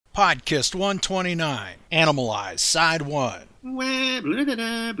Podcast 129, Animalize, Side 1.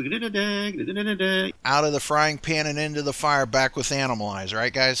 Out of the frying pan and into the fire, back with Animalize,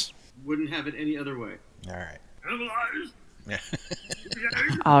 right, guys? Wouldn't have it any other way. All right. Animalize! Yeah.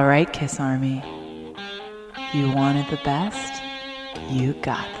 All right, Kiss Army. You wanted the best, you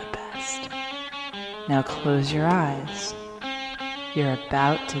got the best. Now close your eyes. You're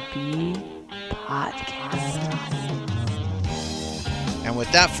about to be podcasted. And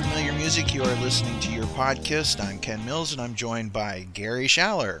with that familiar music, you are listening to your podcast. I'm Ken Mills, and I'm joined by Gary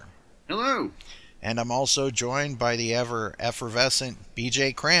Schaller. Hello! And I'm also joined by the ever effervescent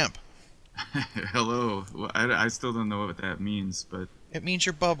BJ Cramp. Hello. Well, I still don't know what that means, but It means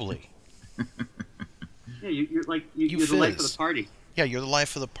you're bubbly. Yeah, you're like you're fizz. the life of the party. Yeah, you're the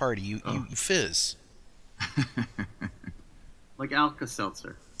life of the party. You fizz. Like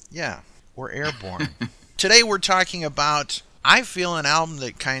Alka-Seltzer. Yeah, we're airborne. Today we're talking about, I feel, an album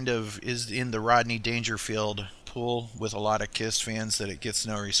that kind of is in the Rodney Dangerfield pool with a lot of Kiss fans that it gets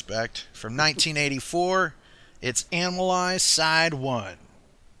no respect. From 1984, it's Animalize Side 1.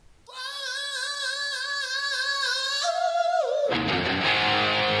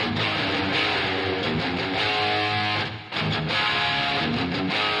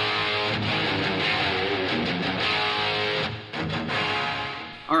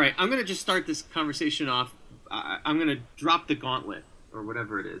 All right, I'm going to just start this conversation off. I'm going to drop the gauntlet, or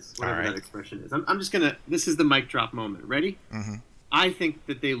whatever it is, whatever All right. that expression is. I'm just going to, this is the mic drop moment. Ready? Mm-hmm. I think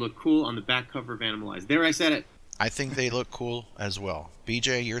that they look cool on the back cover of Animalize. There, I said it. I think they look cool as well.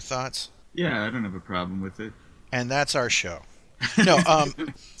 BJ, your thoughts? yeah, I don't have a problem with it. And that's our show. No,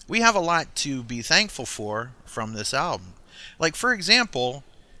 we have a lot to be thankful for from this album. Like, for example,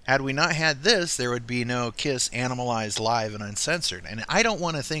 had we not had this, there would be no Kiss Animalized Live and Uncensored. And I don't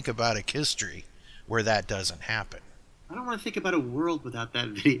want to think about a Kisstory where that doesn't happen. I don't want to think about a world without that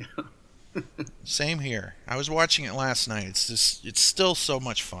video. Same here. I was watching it last night. It's still so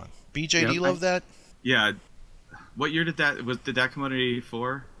much fun. BJ, Yep, do you love that? Yeah. What year did that come out in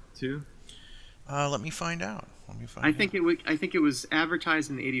 '84 too? Let me find out. I think it was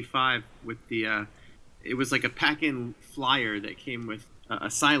advertised in '85 with the. It was like a pack-in flyer that came with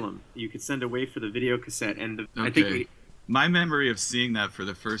Asylum. You could send away for the video cassette, and I think My memory of seeing that for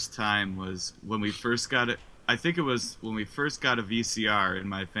the first time was when we first got it. I think it was when we first got a VCR in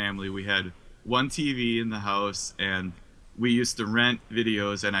my family. We had one TV in the house, and we used to rent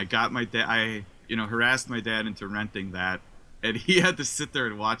videos. And I got my dad. I harassed my dad into renting that, and he had to sit there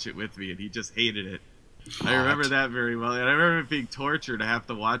and watch it with me, and he just hated it. I remember that very well, and I remember it being torture to have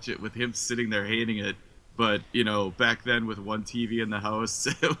to watch it with him sitting there hating it. But back then with one TV in the house,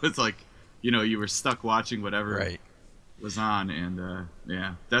 it was like, you were stuck watching whatever was on, and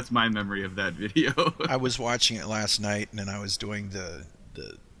yeah, that's my memory of that video. I was watching it last night, and then I was doing the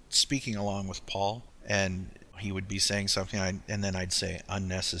speaking along with Paul, and he would be saying something, and then I'd say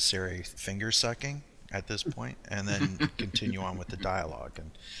unnecessary finger sucking at this point, and then continue on with the dialogue.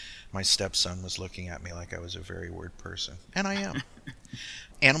 And my stepson was looking at me like I was a very weird person, and I am.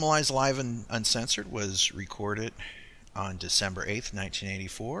 Animalize Live and Uncensored was recorded on December 8th,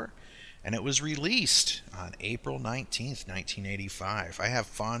 1984, and it was released on April 19th, 1985. I have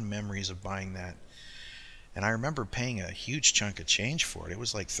fond memories of buying that, and I remember paying a huge chunk of change for it. It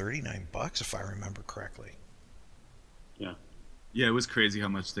was like $39, if I remember correctly. Yeah. Yeah, it was crazy how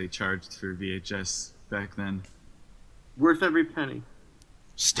much they charged for VHS back then. Worth every penny.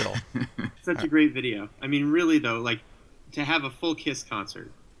 Still. Such a great video. I mean, really though, like to have a full Kiss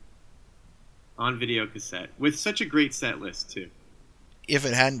concert on video cassette with such a great set list too. If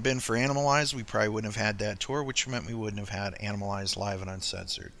it hadn't been for Animalize, we probably wouldn't have had that tour, which meant we wouldn't have had Animalize Live and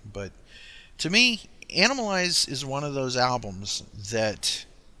Uncensored. But to me, Animalize is one of those albums that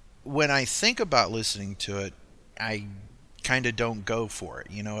when I think about listening to it, I kind of don't go for it.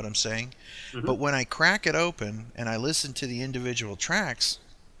 You know what I'm saying? Mm-hmm. But when I crack it open and I listen to the individual tracks,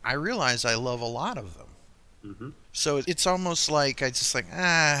 I realize I love a lot of them. Mm-hmm. So it's almost like I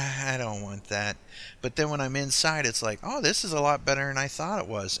don't want that. But then when I'm inside, it's like, oh, this is a lot better than I thought it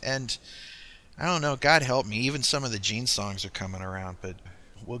was. And I don't know, God help me, even some of the Gene songs are coming around, but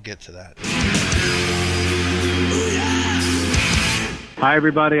we'll get to that. Hi,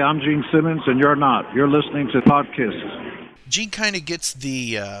 everybody. I'm Gene Simmons, and you're not. You're listening to Podkiss. Gene kind of gets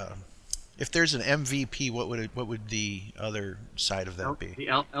the if there's an MVP, what would the other side of that be? The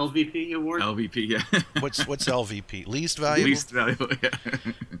LVP award. LVP, yeah. What's LVP? Least valuable. Least valuable, yeah.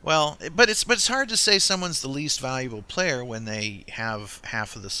 Well, but it's hard to say someone's the least valuable player when they have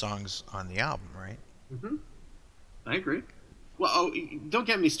half of the songs on the album, right? Mm-hmm. I agree. Well, don't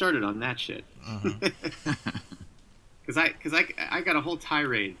get me started on that shit. Mm-hmm. Because I got a whole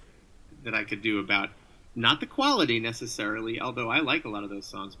tirade that I could do about not the quality necessarily, although I like a lot of those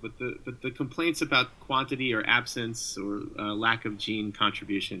songs, but the complaints about quantity or absence or lack of Gene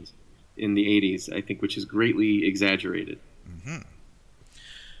contributions in the 80s, I think, which is greatly exaggerated. Mm-hmm.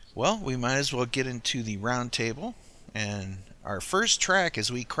 Well, we might as well get into the round table. And our first track, as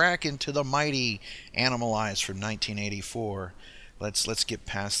we crack into the mighty Animalize from 1984, let's get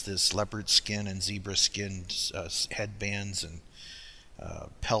past this leopard skin and zebra skin headbands and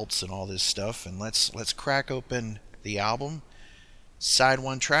pelts and all this stuff, and let's crack open the album. Side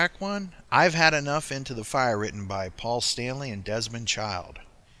 1, track 1, I've Had Enough Into the Fire, written by Paul Stanley and Desmond Child.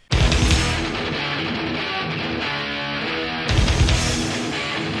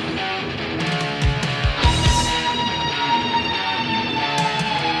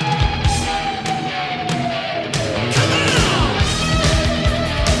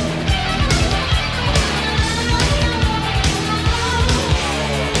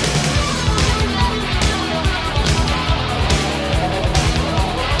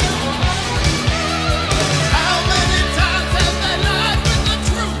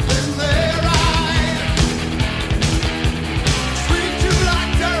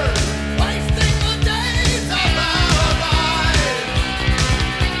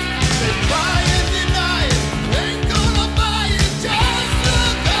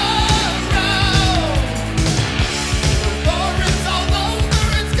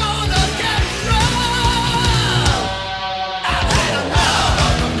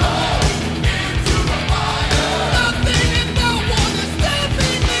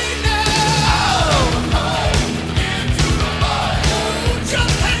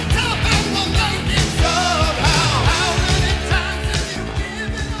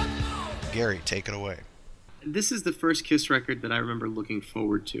 Take it away. This is the first Kiss record that I remember looking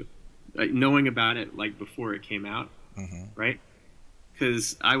forward to, knowing about it like before it came out, right?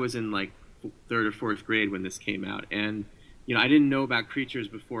 Because I was in like 3rd or 4th grade when this came out, and I didn't know about Creatures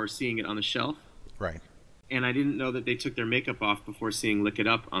before seeing it on the shelf, right? And I didn't know that they took their makeup off before seeing Lick It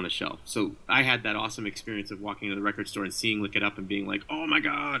Up on the shelf. So I had that awesome experience of walking into the record store and seeing Lick It Up and being like, oh my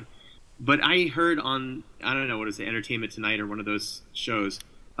god! But I heard on, I don't know, what is it, Entertainment Tonight or one of those shows,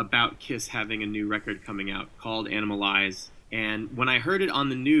 about Kiss having a new record coming out called Animalize. And when I heard it on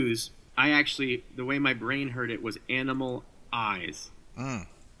the news, I actually, the way my brain heard it was Animal Eyes.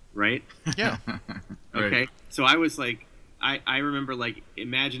 Right? Yeah. Okay. Right. So I was like, I remember like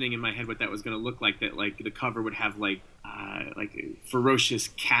imagining in my head what that was going to look like, that like the cover would have like ferocious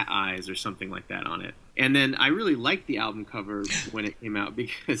cat eyes or something like that on it. And then I really liked the album cover when it came out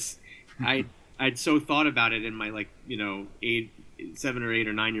because I'd so thought about it in my 7 or 8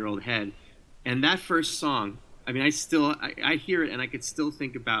 or 9-year-old head. And that first song, I mean, I hear it and I could still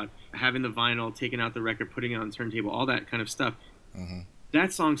think about having the vinyl, taking out the record, putting it on the turntable, all that kind of stuff. Mm-hmm.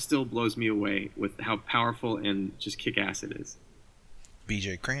 That song still blows me away with how powerful and just kick-ass it is.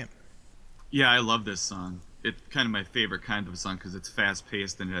 BJ Cramp. Yeah, I love this song. It's kind of my favorite kind of song because it's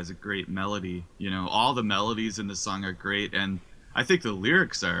fast-paced and it has a great melody. All the melodies in the song are great, and I think the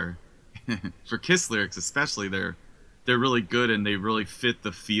lyrics are, for Kiss lyrics especially, they're really good and they really fit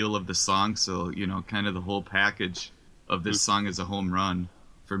the feel of the song. So, kind of the whole package of this song is a home run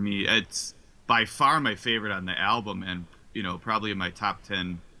for me. It's by far my favorite on the album and, probably in my top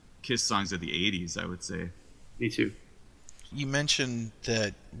 10 Kiss songs of the 80s, I would say. Me too. You mentioned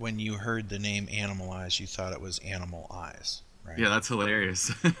that when you heard the name Animalize, you thought it was Animal Eyes, right? Yeah, that's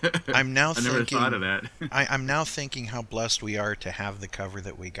hilarious. I'm now I never thought of that. I'm now thinking how blessed we are to have the cover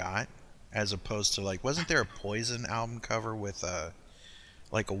that we got. As opposed to wasn't there a Poison album cover with a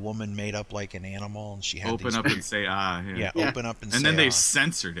woman made up like an animal and she had open up and say ah. Yeah, open up and say ah. And then they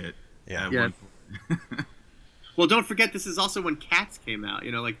censored it. Yeah. Well, don't forget this is also when Cats came out.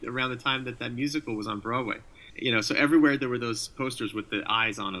 Around the time that musical was on Broadway. So everywhere there were those posters with the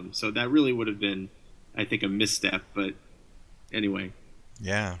eyes on them. So that really would have been, I think, a misstep. But anyway.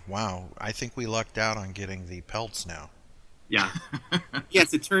 Yeah. Wow. I think we lucked out on getting the pelts now. Yeah.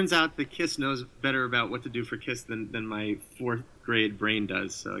 Yes, it turns out that Kiss knows better about what to do for Kiss than my 4th grade brain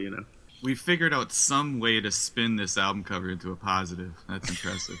does, so, We figured out some way to spin this album cover into a positive. That's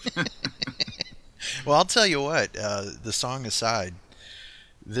impressive. Well, I'll tell you what, the song aside,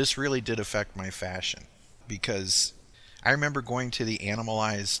 this really did affect my fashion. Because I remember going to the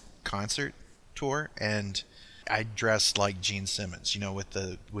Animalize concert tour, and I dressed like Gene Simmons, with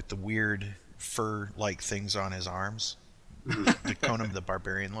the weird fur-like things on his arms. The Conan the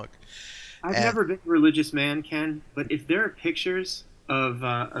Barbarian look. I've never been a religious man, Ken, but if there are pictures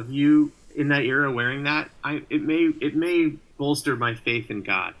of you in that era wearing that, it may bolster my faith in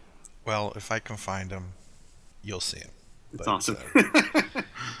God. Well, if I can find them, you'll see them. It's awesome.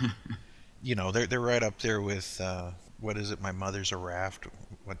 you know, they're right up there with what is it? My Mother's a Raft.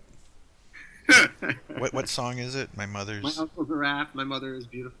 What what song is it? My My Mother's. uncle's a raft. My mother is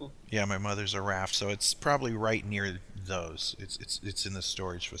beautiful. Yeah, My Mother's a Raft. So it's probably right near those. It's in the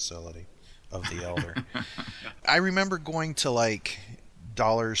storage facility of the Elder. I remember going to like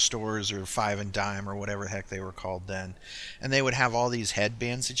dollar stores or Five and Dime or whatever the heck they were called then, and they would have all these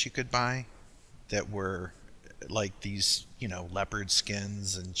headbands that you could buy that were like these, you know, leopard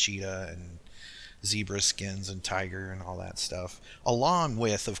skins and cheetah and zebra skins and tiger and all that stuff, along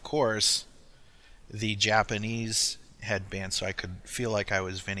with, of course, the Japanese headband, so I could feel like I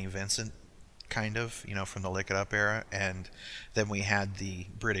was Vinnie Vincent, kind of, you know, from the Lick It Up era. And then we had the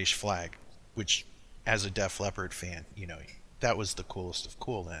British flag, which, as a Def Leppard fan, you know, that was the coolest of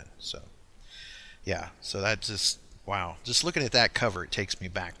cool then. So, yeah, so that just, wow. Just looking at that cover, it takes me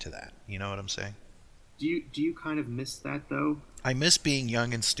back to that. You know what I'm saying? Do you kind of miss that though? I miss being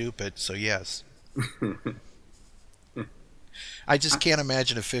young and stupid, so yes. I just can't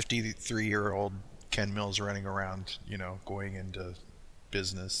imagine a 53-year-old Ken Mills running around, you know, going into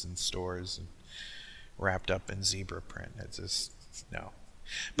business and stores and wrapped up in zebra print. It's just, no.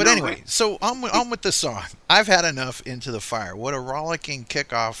 But No, anyway, so on with the song. I've Had Enough, Into the Fire. What a rollicking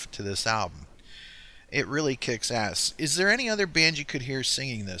kickoff to this album. It really kicks ass. Is there any other band you could hear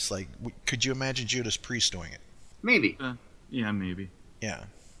singing this? Like, could you imagine Judas Priest doing it? Maybe. Yeah, maybe. Yeah.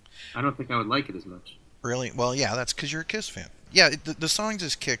 I don't think I would like it as much. Really? Well, yeah, that's because you're a Kiss fan. Yeah, the song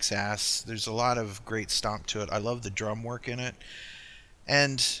just kicks ass. There's a lot of great stomp to it. I love the drum work in it.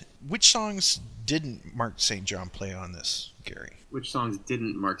 And which songs didn't Mark St. John play on this, Gary? Which songs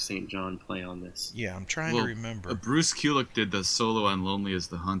didn't Mark St. John play on this? Yeah, I'm trying to remember. Bruce Kulick did the solo on "Lonely as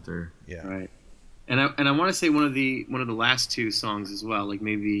the Hunter." Yeah. Right. And I want to say one of the last two songs as well. Like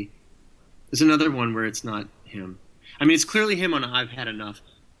maybe there's another one where it's not him. I mean, it's clearly him on "I've Had Enough."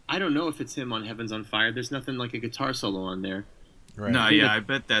 I don't know if it's him on "Heaven's on Fire." There's nothing like a guitar solo on there. Right. No, yeah, I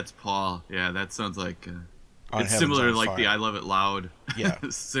bet that's Paul. Yeah, that sounds like On it's Heaven's similar on to like Fire. the "I Love It Loud" Yeah.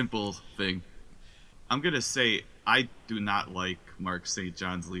 simple thing. I'm gonna say I do not like Mark St.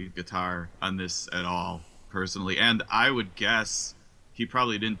 John's lead guitar on this at all, personally, and I would guess he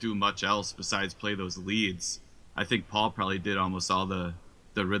probably didn't do much else besides play those leads. I think Paul probably did almost all the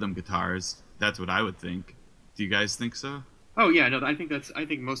rhythm guitars. That's what I would think. Do you guys think so? Oh yeah, no, I think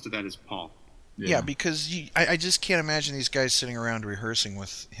most of that is Paul. Yeah, because I just can't imagine these guys sitting around rehearsing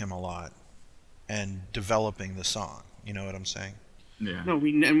with him a lot and developing the song. You know what I'm saying? Yeah. No,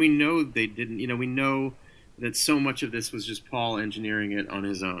 we know they didn't. You know, we know that so much of this was just Paul engineering it on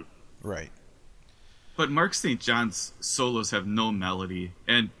his own. Right. But Mark St. John's solos have no melody,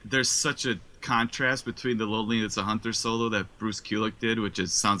 and there's such a contrast between the "Lonely as a Hunter" solo that Bruce Kulick did, which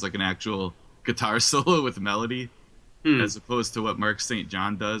sounds like an actual guitar solo with melody, as opposed to what Mark St.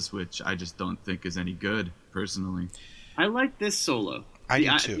 John does, which I just don't think is any good, personally. I like this solo. I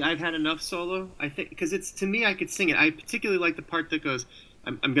do too. I've Had Enough solo. I think because it's, to me, I could sing it. I particularly like the part that goes,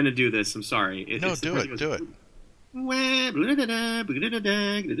 "I'm going to do this. I'm sorry." No, it's the do part it. that Do goes, it. You know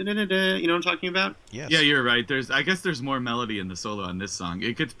what I'm talking about? Yes. Yeah, you're right. I guess there's more melody in the solo on this song.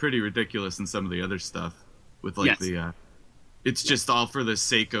 It gets pretty ridiculous in some of the other stuff with like Yes. it's just all for the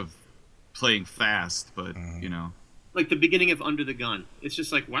sake of playing fast, but you know. Like the beginning of Under the Gun. It's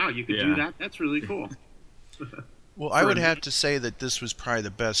just like, wow, you could do that? That's really cool. Well, I would have to say that this was probably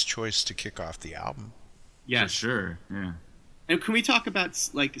the best choice to kick off the album. Yeah. For sure. Yeah. And can we talk about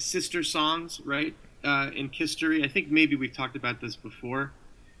like sister songs, right? In Kisstory? I think maybe we've talked about this before.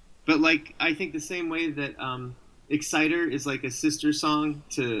 But like, I think the same way that Exciter is like a sister song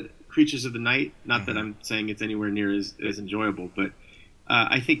to Creatures of the Night. Not that I'm saying it's anywhere near as enjoyable, but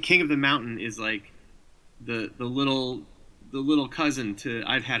I think King of the Mountain is like the little cousin to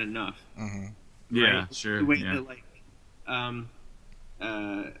I've Had Enough. Mm-hmm. Yeah, Right? sure. The way Yeah. that like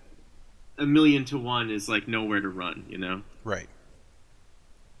A Million to One is like Nowhere to Run, you know? Right.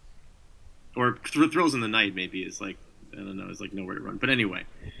 Or Thrills in the Night maybe is like, I don't know, is like Nowhere to Run. But anyway,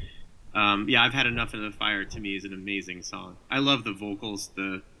 yeah, I've Had Enough in the Fire to me is an amazing song. I love the vocals,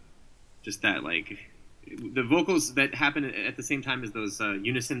 just that like the vocals that happen at the same time as those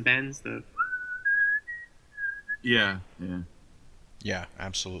unison bends. Yeah. Yeah,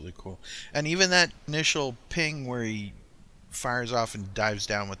 absolutely cool. And even that initial ping where he fires off and dives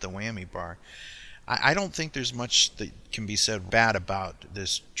down with the whammy bar, I don't think there's much that can be said bad about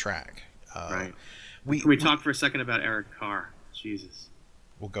this track. Right. Can Can we talk for a second about Eric Carr? Jesus.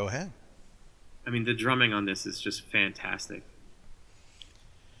 Well, go ahead. I mean, the drumming on this is just fantastic.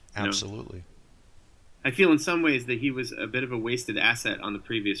 You know? Absolutely. I feel in some ways that he was a bit of a wasted asset on the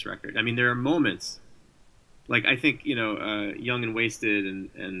previous record. I mean, there are moments, like I think, Young and Wasted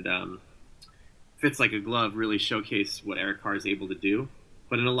and Fits Like a Glove really showcase what Eric Carr is able to do.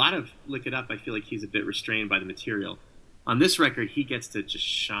 But in a lot of Lick It Up, I feel like he's a bit restrained by the material. On this record, he gets to just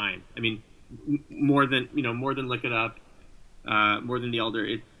shine. I mean, more than Lick It Up, more than The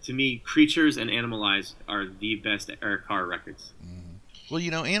Elder. To me, Creatures and Animalize are the best Eric Carr records. Well,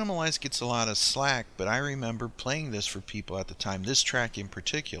 Animalize gets a lot of slack, but I remember playing this for people at the time, this track in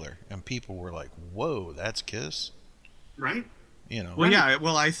particular, and people were like, whoa, that's Kiss? Right? Well, yeah.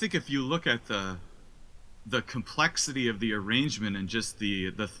 Well, I think if you look at the complexity of the arrangement and just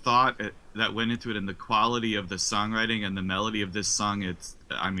the thought that went into it and the quality of the songwriting and the melody of this song,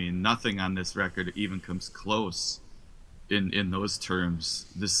 nothing on this record even comes close in those terms.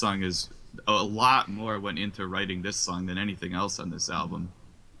 This song is a lot more went into writing this song than anything else on this album.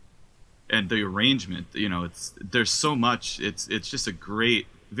 And the arrangement, there's so much. It's just a great,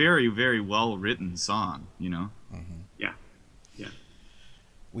 very, very well written song, Mm-hmm. Yeah.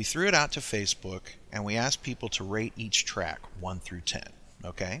 We threw it out to Facebook, and we asked people to rate each track 1 through 10,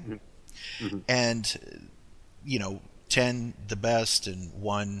 okay? Mm-hmm. And, 10 the best and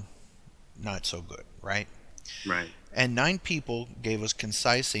 1 not so good, right? Right. And 9 people gave us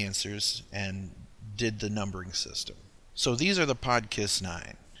concise answers and did the numbering system. So these are the Podkiss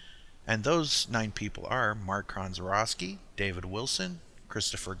 9. And those 9 people are Mark Konzarowski, David Wilson,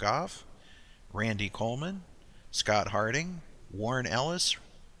 Christopher Goff, Randy Coleman, Scott Harding, Warren Ellis,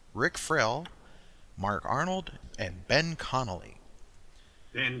 Rick Frell, Mark Arnold, and Ben Connolly.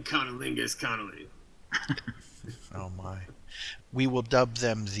 Ben Connolingus Connolly. Oh my. We will dub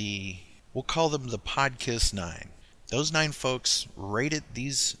them we'll call them the Podkiss 9. Those 9 folks rated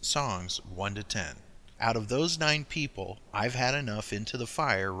these songs 1 to 10. Out of those 9 people, I've Had Enough Into the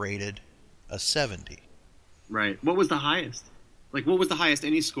Fire rated a 70. Right. What was the highest? What was the highest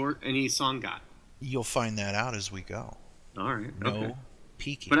any song got? You'll find that out as we go. All right. No okay.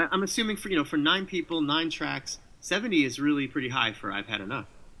 peeking. But I'm assuming for 9 people, 9 tracks, 70 is really pretty high for I've Had Enough.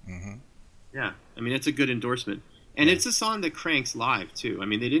 Mm-hmm. Yeah. I mean, it's a good endorsement. And it's a song that cranks live, too. I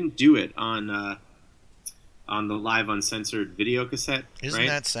mean, they didn't do it on the live uncensored video cassette. Isn't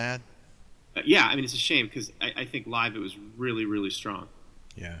that sad? Yeah, I mean, it's a shame because I think live it was really, really strong.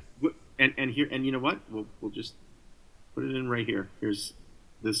 Yeah. And you know what? We'll just put it in right here. Here's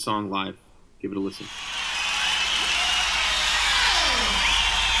this song live. Give it a listen.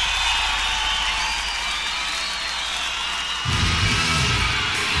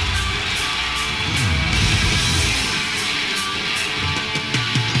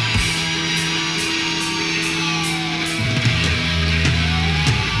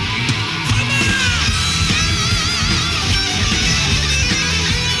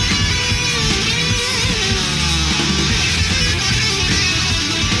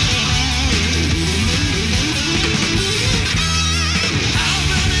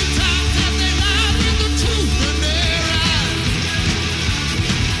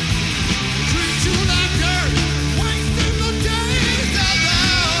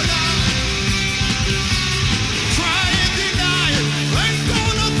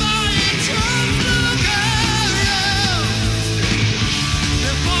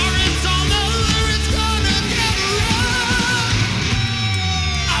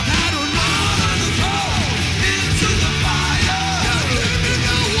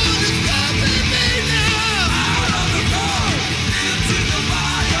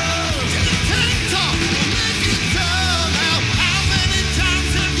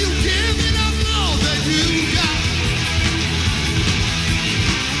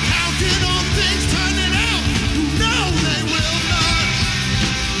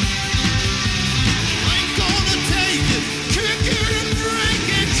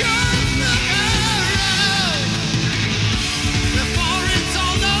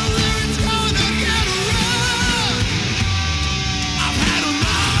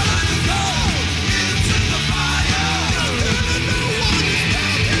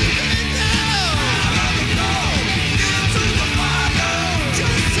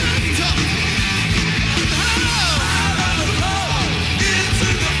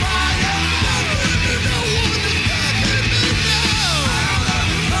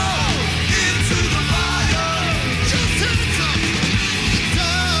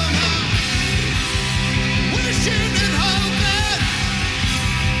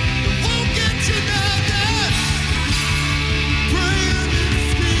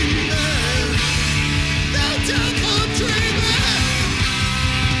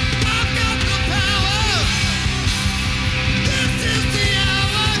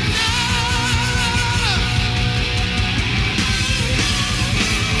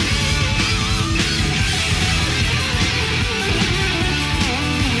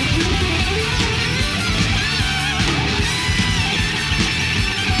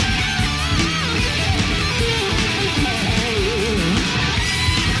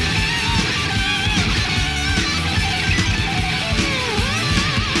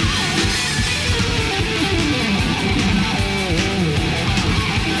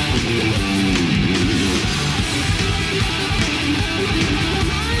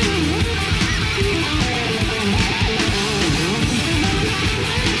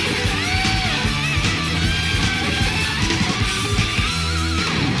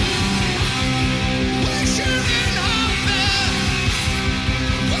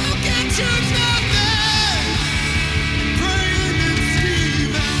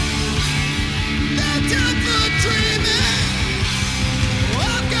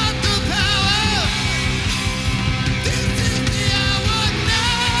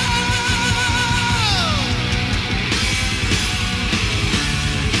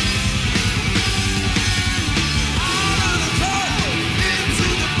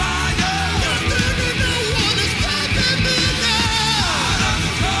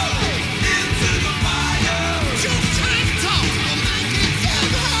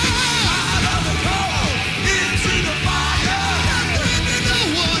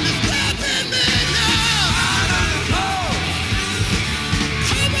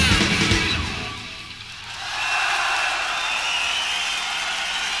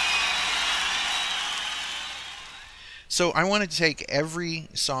 So I want to take every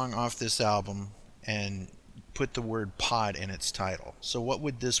song off this album and put the word pod in its title. So what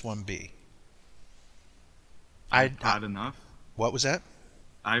would this one be? I've pod enough. What was that?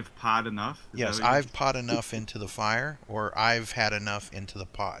 I've pod enough. Yes, I've pod enough into the fire, or I've had enough into the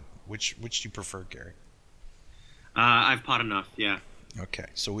pod. Which do you prefer, Gary? I've pod enough. Yeah. Okay,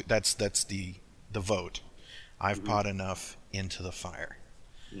 so that's the vote. I've pod enough into the fire.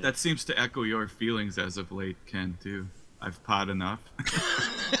 Yeah. That seems to echo your feelings as of late, Ken, too. I've pod enough.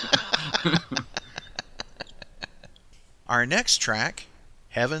 Our next track,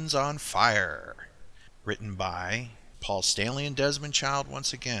 Heaven's on Fire, written by Paul Stanley and Desmond Child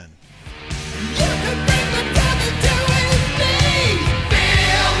once again. You can bring the devil to his knees.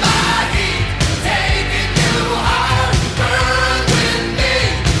 Feel my heat, taking you higher. Burn with me.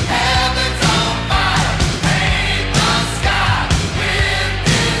 Heaven's on fire. Paint the sky with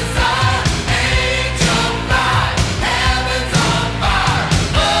desire. Angel fly. Heaven's on fire.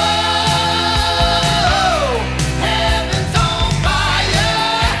 Oh, heaven's on fire.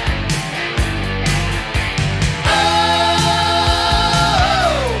 Oh,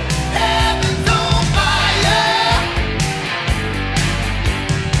 heaven's on fire.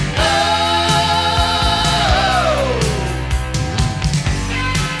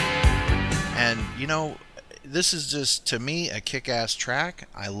 And, you know, this is just, to me, a kick-ass track.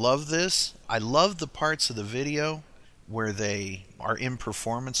 I love this. I love the parts of the video where they are in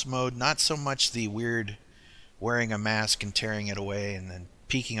performance mode. Not so much the weird wearing a mask and tearing it away and then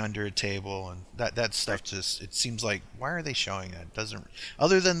peeking under a table. And that stuff just, it seems like, why are they showing that? It doesn't,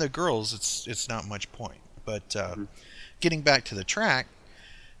 other than the girls, it's not much point. But getting back to the track,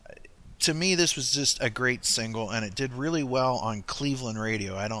 to me, this was just a great single, and it did really well on Cleveland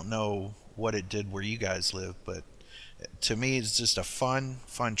radio. I don't know what it did where you guys live, but to me, it's just a fun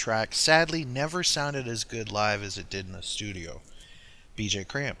track. Sadly, never sounded as good live as it did in the studio. BJ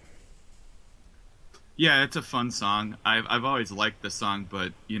Cramp. Yeah, it's a fun song. I've always liked the song,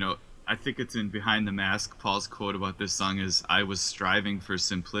 but, you know, I think it's in Behind the Mask. Paul's quote about this song is, "I was striving for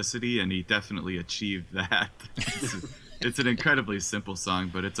simplicity," and he definitely achieved that. It's an incredibly simple song,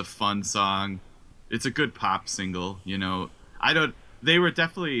 but it's a fun song. It's a good pop single, you know. They were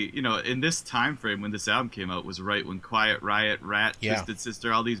definitely, you know, in this time frame when this album came out was right when Quiet Riot, Rat, Twisted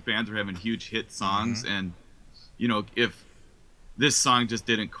Sister, all these bands were having huge hit songs. Mm-hmm. And, you know, if this song just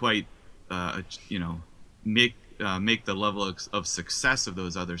didn't quite, you know, make the level of success of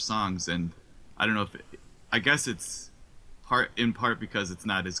those other songs, and I don't know I guess it's in part because it's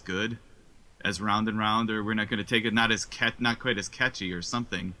not as good as Round and Round, or we're not going to take it, not quite as catchy or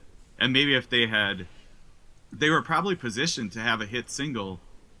something. And maybe if they were probably positioned to have a hit single,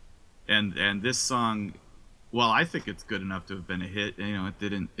 and this song, well, I think it's good enough to have been a hit. You know, it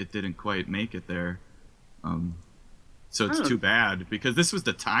didn't quite make it there. So it's too bad, because this was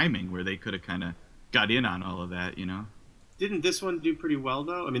the timing where they could have kind of got in on all of that, you know. Didn't this one do pretty well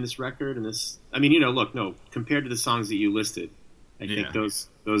though? I mean, this record and this. I mean, you know, look, no, compared to the songs that you listed, I think those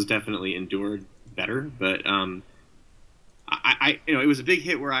definitely endured better. But I you know, it was a big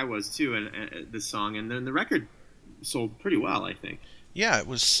hit where I was too, and this song, and then the record sold pretty well, I think. Yeah, it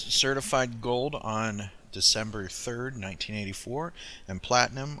was certified gold on December 3rd, 1984, and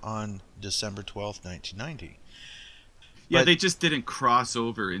platinum on December 12th, 1990. Yeah, they just didn't cross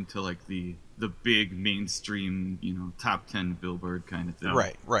over into like the big mainstream, you know, top 10 Billboard kind of thing.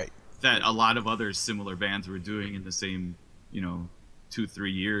 Right. That a lot of other similar bands were doing in the same, you know,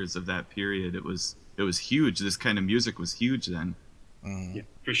 2-3 years of that period. It was huge. This kind of music was huge then. Yeah,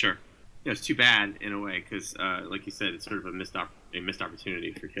 for sure. Yeah, it's too bad in a way because, like you said, it's sort of a missed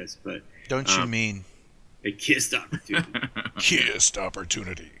opportunity for Kiss. But don't you mean a kissed opportunity? Kissed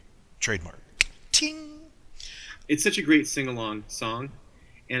opportunity. Trademark. Ting. It's such a great sing-along song,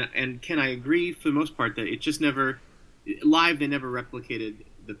 and can I agree for the most part that it just never live. They never replicated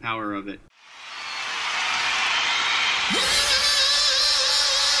the power of it.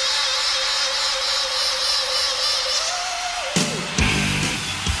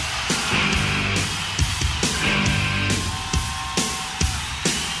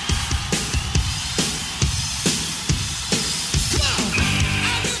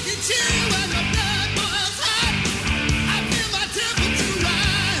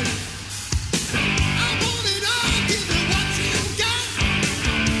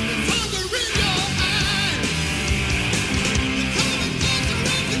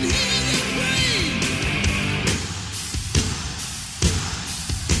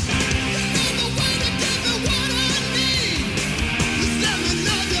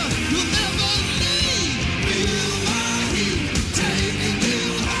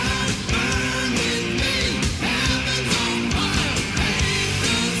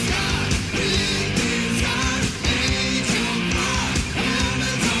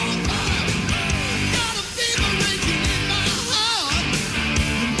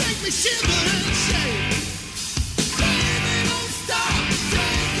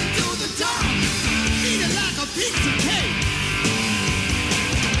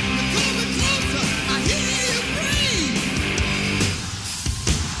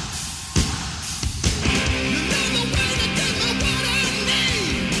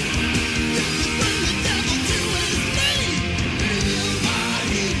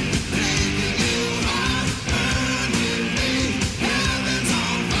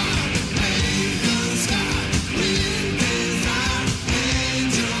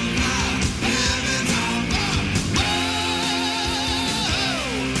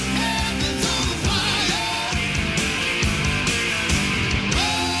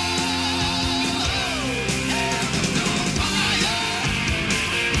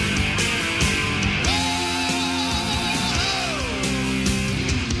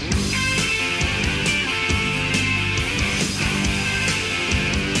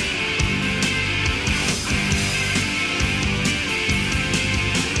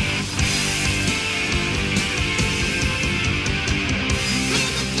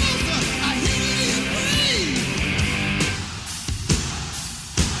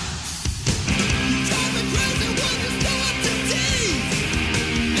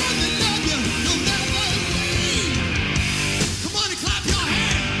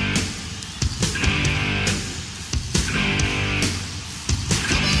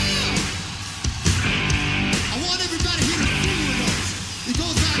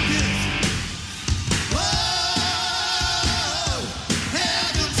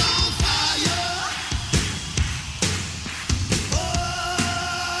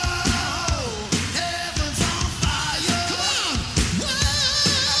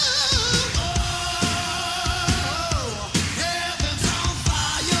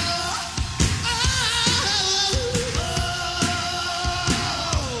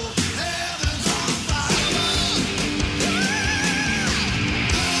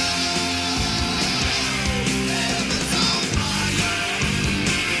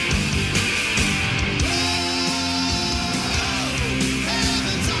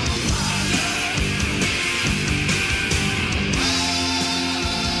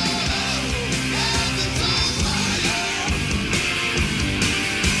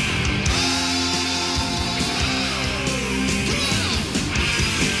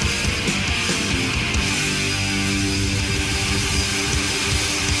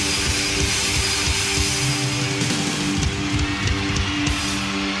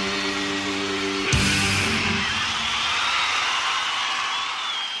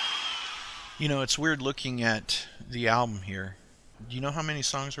 You know, it's weird looking at the album here. Do you know how many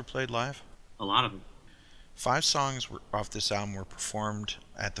songs were played live? A lot of them. 5 songs off this album were performed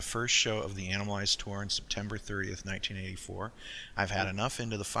at the first show of the Animalized tour on September 30th, 1984. I've Had Enough,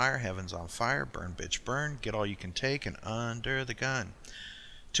 Into the Fire, Heaven's on Fire, Burn Bitch Burn, Get All You Can Take, and Under the Gun.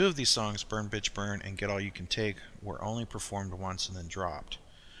 2 of these songs, Burn Bitch Burn and Get All You Can Take, were only performed once and then dropped.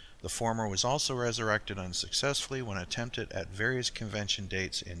 The former was also resurrected unsuccessfully when attempted at various convention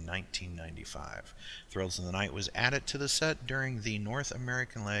dates in 1995. Thrills of the Night was added to the set during the North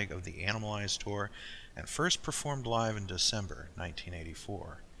American leg of the Animalized tour and first performed live in December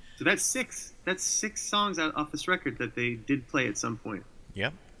 1984. So that's 6. That's 6 songs off this record that they did play at some point.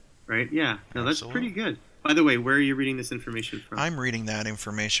 Yep. Right? Yeah. No, that's Absolutely. pretty good. By the way, where are you reading this information from? I'm reading that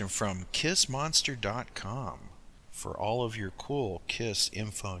information from KissMonster.com for all of your cool Kiss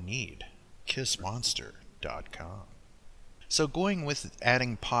info need. KissMonster.com. So going with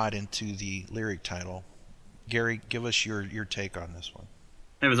adding pod into the lyric title, Gary, give us your take on this one.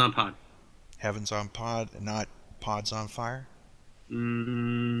 Heaven's on Pod. Heaven's on pod, not Pods on Fire?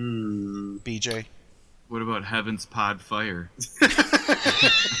 BJ? What about Heaven's Pod Fire?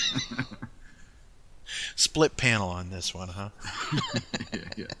 Split panel on this one, huh?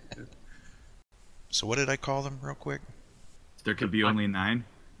 Yeah. So what did I call them real quick? There could be only 9.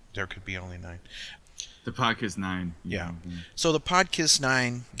 There could be only 9. The podcast 9. Yeah. So the Podkiss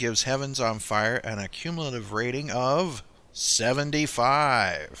 9 gives Heaven's on Fire an cumulative rating of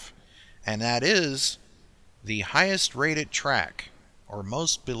 75. And that is the highest rated track, or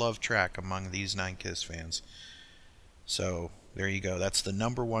most beloved track among these 9 Kiss fans. So there you go. That's the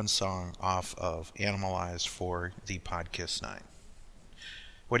number 1 song off of Animalized for the Podkiss 9.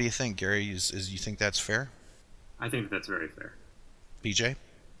 What do you think, Gary? You think that's fair? I think that's very fair. BJ?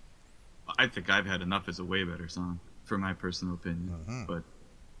 I think I've Had Enough is a way better song, for my personal opinion. Mhm. But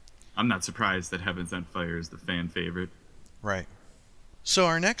I'm not surprised that Heaven's on Fire is the fan favorite. Right. So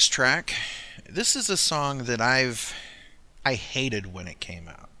our next track, this is a song that I hated when it came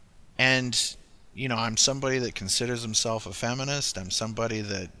out. And, you know, I'm somebody that considers himself a feminist. I'm somebody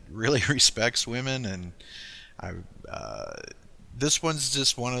that really respects women, and this one's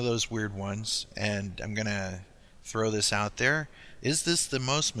just one of those weird ones, and I'm going to throw this out there. Is this the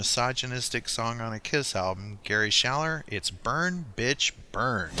most misogynistic song on a Kiss album? Gary Schaller, it's Burn, Bitch,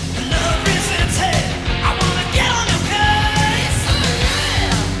 Burn. Love is intense. I wanna get on your case.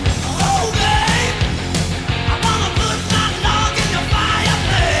 Oh, babe. I wanna put my log in your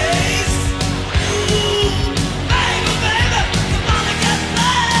fireplace. Ooh, baby, baby, come on and get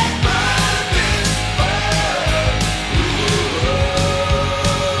laid. Burn, bitch, burn. Ooh,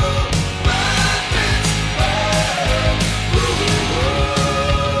 burn, bitch, burn. Ooh, burn,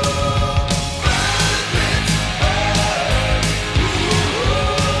 bitch, burn.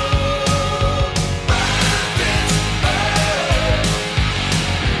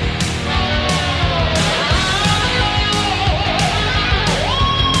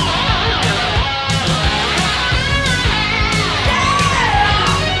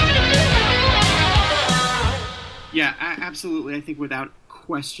 Yeah, absolutely. I think without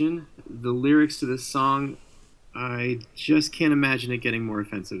question, the lyrics to this song, I just can't imagine it getting more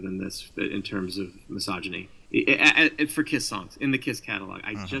offensive than this in terms of misogyny. For Kiss songs, in the Kiss catalog.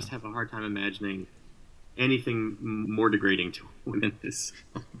 I just have a hard time imagining anything more degrading to women than this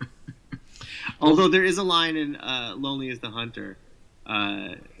song. Although there is a line in Lonely is the Hunter,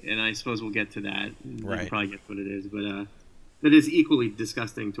 and I suppose we'll get to that. You Right. can probably guess what it is, but that is equally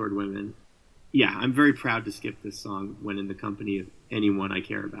disgusting toward women. Yeah, I'm very proud to skip this song when in the company of anyone I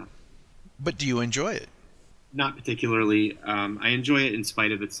care about. But do you enjoy it? Not particularly. I enjoy it in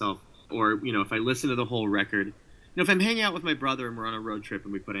spite of itself. Or, you know, if I listen to the whole record. You know, if I'm hanging out with my brother and we're on a road trip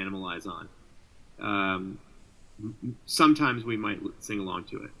and we put Animalize on, sometimes we might sing along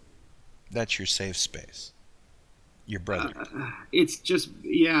to it. That's your safe space. Your brother. It's just,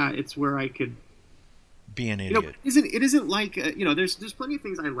 yeah, it's where I could... Be an You know, idiot. it isn't like, you know, there's plenty of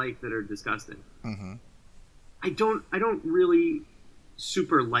things I like that are disgusting. Mm-hmm. I don't really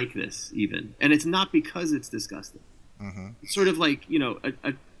super like this even, and it's not because it's disgusting. Mm-hmm. It's sort of like, you know,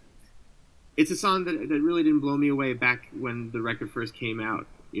 it's a song that really didn't blow me away back when the record first came out.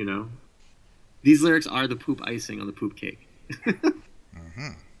 You know, these lyrics are the poop icing on the poop cake. Mm-hmm.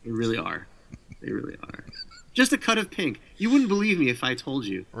 They really are. They really are. Just a cut of pink. You wouldn't believe me if I told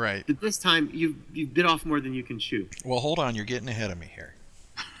you Right. that this time you bit off more than you can chew. Well, hold on. You're getting ahead of me here.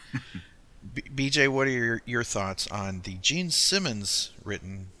 BJ, what are your thoughts on the Gene Simmons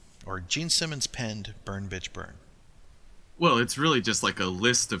written, or Gene Simmons penned Burn, Bitch, Burn? Well, it's really just like a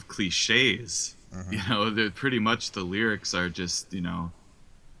list of cliches. You know, pretty much the lyrics are just, you know,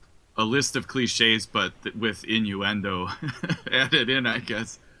 a list of cliches, but with innuendo added in, I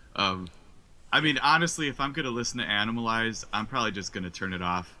guess. I mean, honestly, if I'm going to listen to Animalize, I'm probably just going to turn it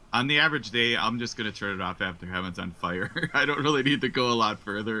off. On the average day, I'm just going to turn it off after Heaven's on Fire. I don't really need to go a lot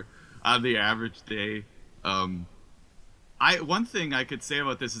further on the average day. One thing I could say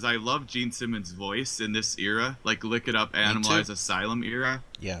about this is I love Gene Simmons' voice in this era, like Lick It Up, Animalize, Asylum era.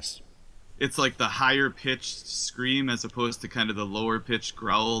 Yes. It's like the higher pitched scream as opposed to kind of the lower pitched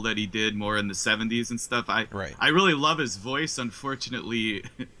growl that he did more in the 70s and stuff. I really love his voice. Unfortunately,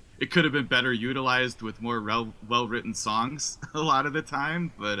 it could have been better utilized with more well-written songs a lot of the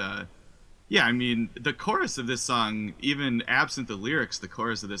time. But yeah, I mean, the chorus of this song, even absent the lyrics, the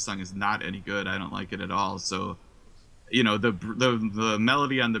chorus of this song is not any good. I don't like it at all. So, you know, the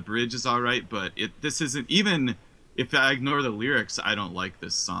melody on the bridge is all right, but this isn't even. If I ignore the lyrics, I don't like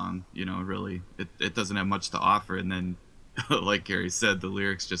this song, you know, really. It doesn't have much to offer, and then, like Gary said, the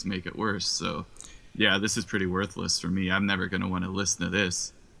lyrics just make it worse. So, yeah, this is pretty worthless for me. I'm never going to want to listen to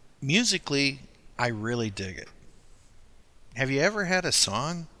this. Musically, I really dig it. Have you ever had a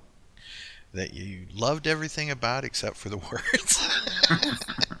song that you loved everything about except for the words?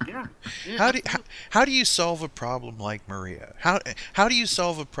 Yeah. How do you solve a problem like Maria? How do you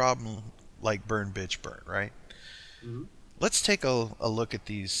solve a problem like Burn Bitch Burn, right? Mm-hmm. Let's take a look at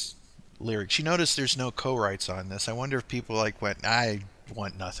these lyrics. You notice there's no co-writes on this. I wonder if people went, I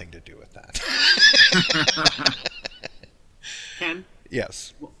want nothing to do with that. Ken?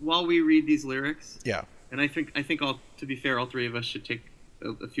 Yes. While we read these lyrics, yeah, and I think to be fair, all three of us should take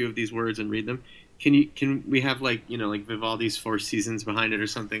a few of these words and read them. Can we have like Vivaldi's Four Seasons behind it or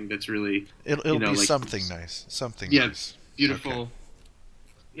something that's really it'll be like, something nice, nice, beautiful,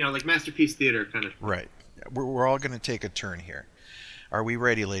 okay. Like Masterpiece Theater kind of. Right. We're all going to take a turn here. Are we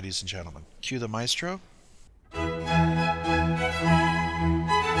ready, ladies and gentlemen? Cue the maestro.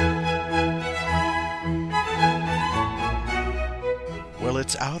 Well,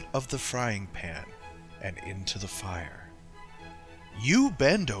 it's out of the frying pan and into the fire. You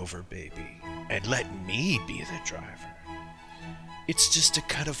bend over, baby, and let me be the driver. It's just a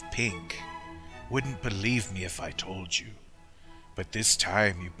cut of pink. Wouldn't believe me if I told you. But this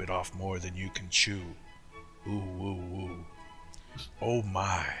time you bit off more than you can chew. Ooh, woo, woo. Oh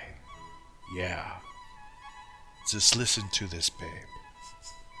my. Yeah. Just listen to this, babe.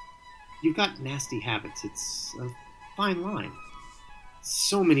 You've got nasty habits. It's a fine line.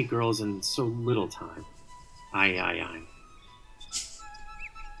 So many girls in so little time. Aye.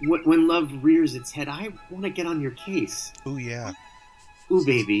 When love rears its head, I want to get on your case. Ooh, yeah. Ooh,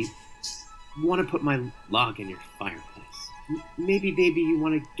 baby. Want to put my log in your fireplace. Maybe, baby, you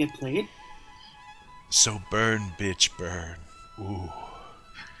want to get played? So burn, bitch, burn. Ooh.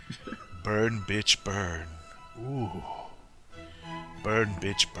 Burn, bitch, burn. Ooh. Burn,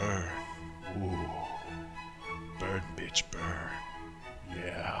 bitch, burn. Ooh. Burn, bitch, burn.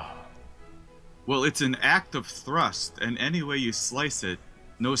 Yeah. Well, it's an act of thrust, and any way you slice it,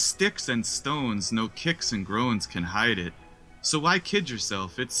 no sticks and stones, no kicks and groans can hide it. So why kid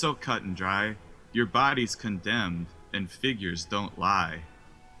yourself? It's so cut and dry. Your body's condemned, and figures don't lie.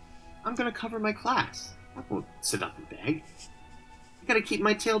 I'm gonna cover my class. I won't sit up and beg. I gotta keep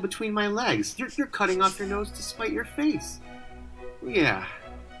my tail between my legs. You're cutting off your nose to spite your face. Yeah,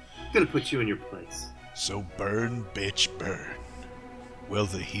 I'm gonna put you in your place. So burn, bitch, burn. Well,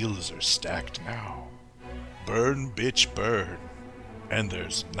 the heels are stacked now. Burn, bitch, burn. And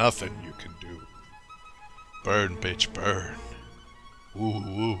there's nothing you can do. Burn, bitch, burn. Ooh,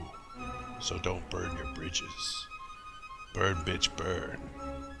 ooh. So don't burn your bridges. Burn, bitch, burn.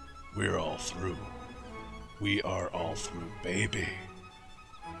 We're all through. We are all through, baby.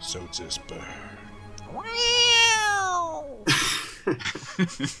 So just burn.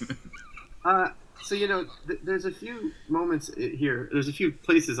 So, there's a few moments here. There's a few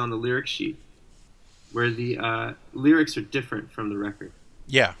places on the lyric sheet where the lyrics are different from the record.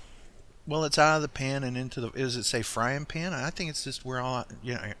 Yeah. Well, it's out of the pan and into the... Does it say frying pan? I think it's just we're all...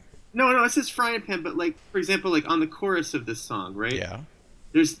 No, it says frying pan, but, for example, on the chorus of this song, right? Yeah.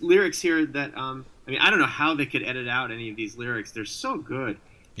 There's lyrics here that, I don't know how they could edit out any of these lyrics. They're so good.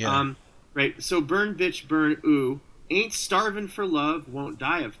 Yeah. Right, so burn, bitch, burn, ooh. Ain't starving for love, won't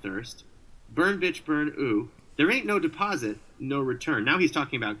die of thirst. Burn, bitch, burn, ooh. There ain't no deposit, no return. Now he's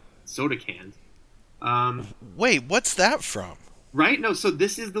talking about soda cans. Wait, what's that from? Right? No, so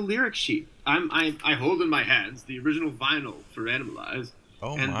this is the lyric sheet. I hold in my hands the original vinyl for Animalize.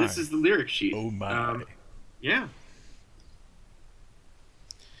 Oh, and my. this is the lyric sheet. Oh, my. Yeah.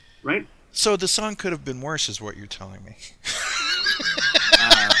 Right? So the song could have been worse, is what you're telling me.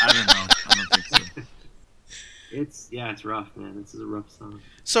 I don't know. I don't think so. It's rough, man. This is a rough song.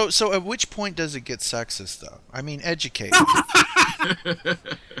 So at which point does it get sexist, though? I mean, educate.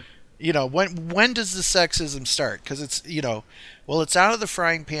 When does the sexism start? Because it's, it's out of the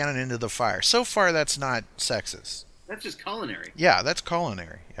frying pan and into the fire. So far, that's not sexist. That's just culinary. Yeah, that's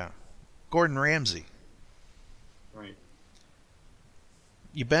culinary. Yeah. Gordon Ramsay. Right.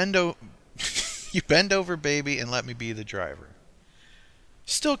 You bend over, baby, and let me be the driver.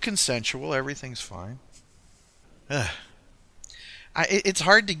 Still consensual. Everything's fine. It's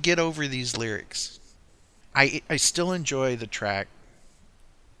hard to get over these lyrics. I still enjoy the track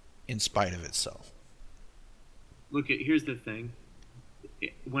in spite of itself. Look, here's the thing.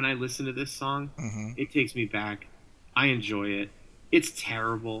 When I listen to this song, it takes me back. I enjoy it. It's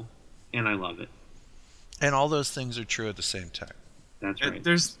terrible, and I love it. And all those things are true at the same time. That's right.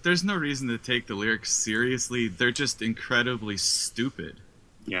 There's no reason to take the lyrics seriously. They're just incredibly stupid.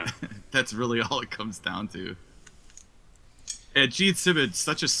 Yeah. That's really all it comes down to. And Gene Simmons,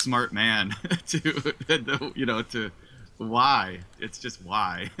 such a smart man, to why? It's just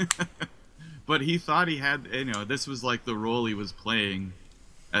why. But he thought he had, this was like the role he was playing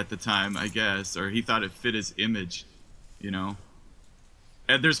at the time, I guess, or he thought it fit his image, And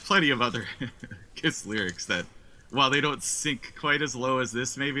there's plenty of other Kiss lyrics that, while they don't sink quite as low as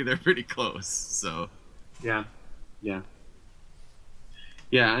this, maybe they're pretty close. So. Yeah.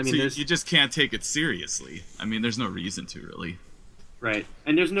 I mean, so you just can't take it seriously. I mean, there's no reason to, really. Right,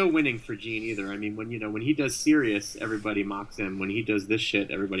 and there's no winning for Gene either. I mean, when he does serious, everybody mocks him. When he does this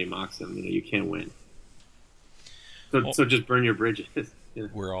shit, everybody mocks him. You can't win. So just burn your bridges.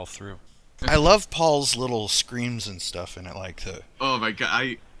 We're all through. I love Paul's little screams and stuff in it, like the. Oh my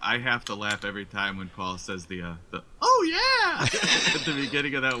god, I have to laugh every time when Paul says the oh yeah at the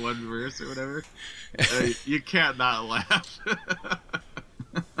beginning of that one verse or whatever. You can't not laugh.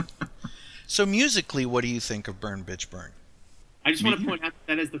 So musically, what do you think of Burn Bitch Burn? I just want to point out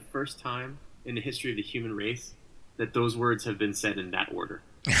that is the first time in the history of the human race that those words have been said in that order.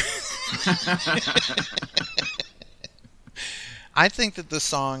 I think that the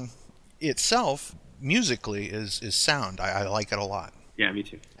song itself, musically, is sound. I like it a lot. Yeah, me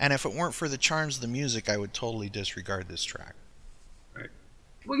too. And if it weren't for the charms of the music, I would totally disregard this track. Right.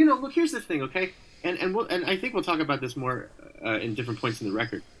 Well, look, here's the thing, okay? And I think we'll talk about this more in different points in the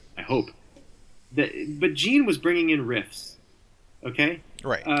record, I hope. But Gene was bringing in riffs, okay?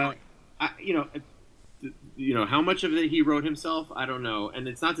 Right. How much of it he wrote himself, I don't know. And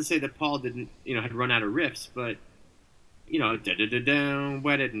it's not to say that Paul didn't, had run out of riffs, but da-da-da-down,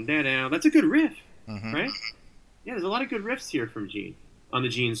 da-da-da-down, that's a good riff, right? Yeah, there's a lot of good riffs here from Gene, on the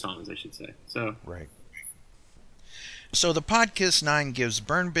Gene songs, I should say. So right. So the Podkiss 9 gives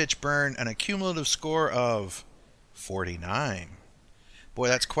Burn Bitch Burn an accumulative score of 49. Boy,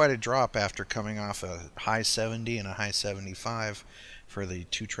 that's quite a drop after coming off a high 70 and a high 75 for the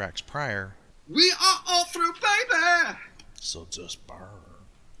two tracks prior. We are all through, baby! So just burn.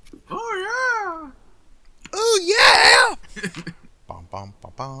 Oh, yeah! Oh, yeah! Bum, bum,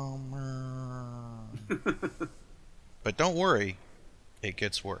 bum, bum. But don't worry, it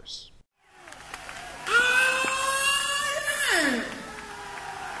gets worse.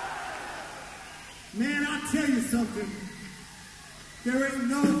 Man, I'll tell you something. There ain't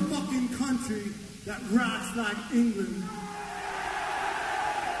no fucking country that rocks like England.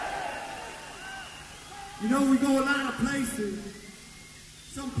 We go a lot of places.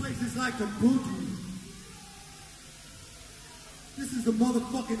 Some places like the boogie. This is the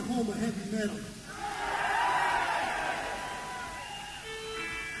motherfucking home of heavy metal.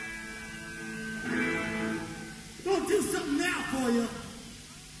 Gonna do something now for you.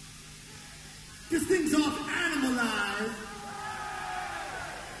 This thing's off Animalize.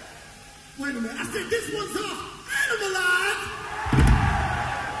 Wait a minute. I said this one's off Animalize.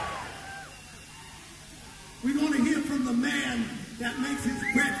 We're going to hear from the man that makes his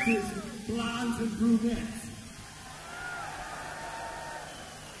breakfast blondes and brunettes.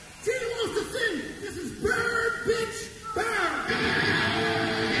 Gene wants to sing. This is Burn Bitch Burn.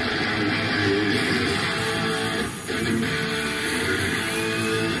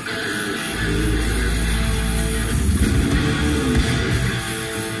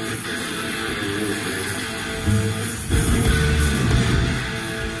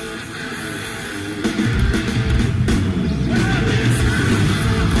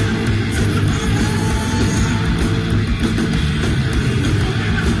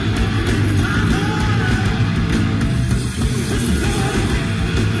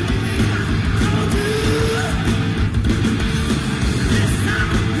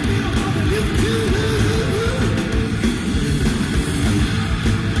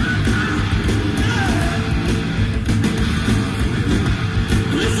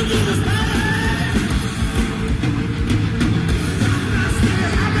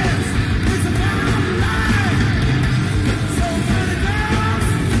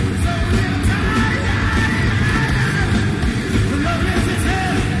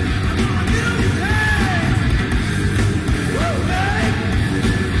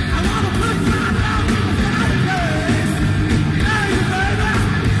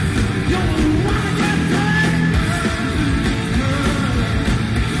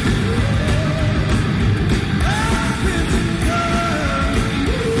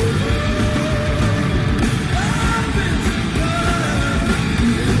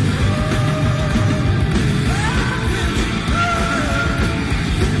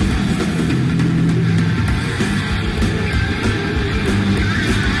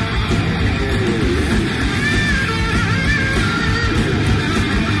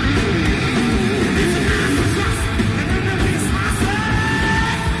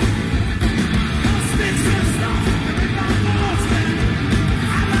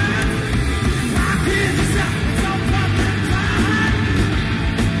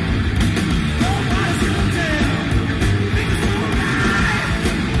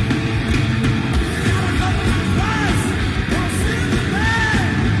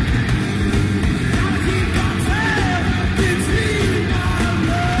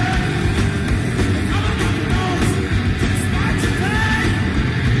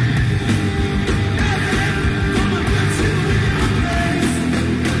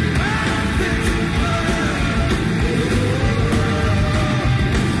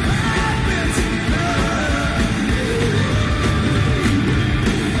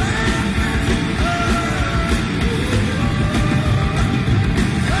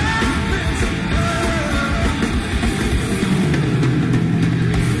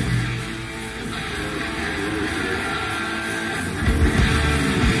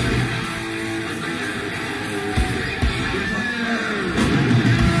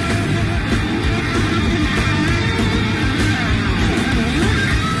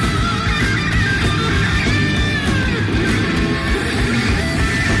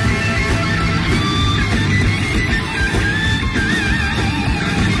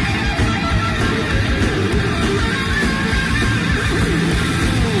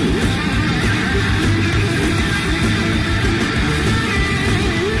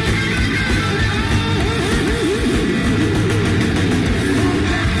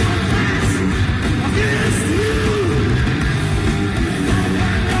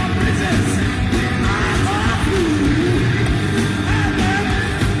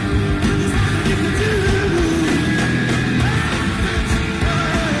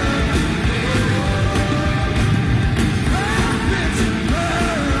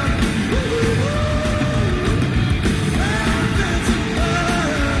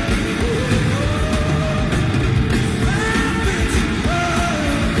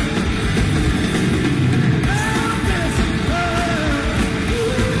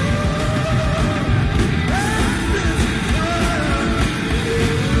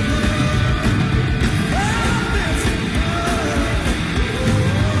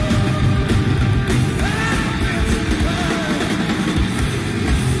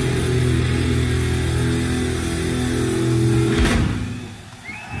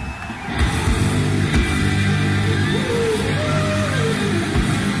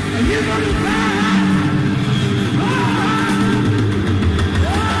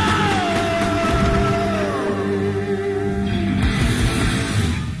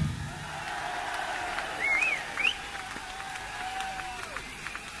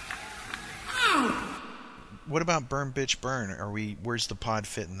 What about Burn Bitch Burn? Where's the pod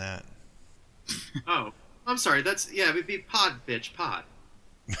fit in that? Oh, I'm sorry. It would be pod, bitch, pod.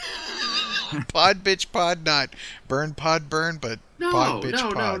 Pod Bitch Pod, not Burn Pod Burn, but No, Pod Bitch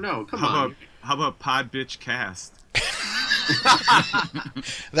no, Pod. no. Come How on. about how about Pod Bitch Cast?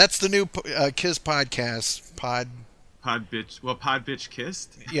 That's the new Kiss podcast. Pod Bitch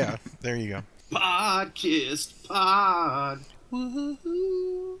Kissed? Yeah, there you go. Pod kissed pod.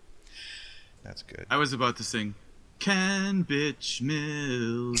 Woo-hoo-hoo. That's good. I was about to sing Can Bitch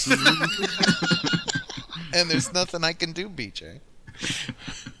Mills. And there's nothing I can do, BJ.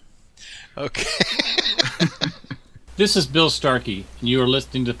 Okay. This is Bill Starkey, and you are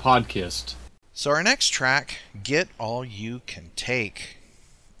listening to Podkist. So our next track, Get All You Can Take.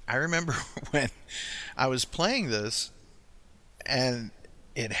 I remember when I was playing this and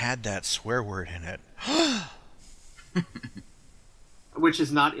it had that swear word in it. Which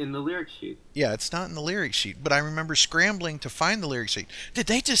is not in the lyric sheet. Yeah, it's not in the lyric sheet, but I remember scrambling to find the lyric sheet. Did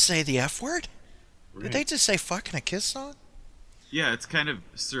they just say the F word? Did they just say fucking a Kiss song? Yeah, it's kind of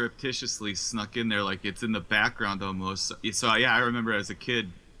surreptitiously snuck in there, like it's in the background almost. So yeah, I remember as a kid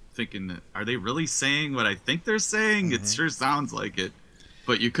thinking, that, are they really saying what I think they're saying? It sure sounds like it.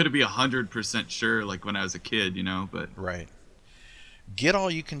 But you couldn't be 100% sure, like when I was a kid, you know. But Right. Get All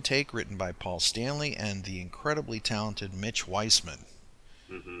You Can Take, written by Paul Stanley and the incredibly talented Mitch Weissman.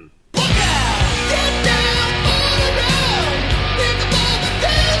 Mm-hmm. Get down on the ground. Think of all the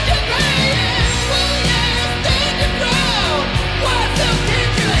things you're praying. Will you stand your ground? What's up,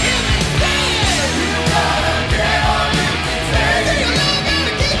 can't you hear me saying? You gotta get all you can take. You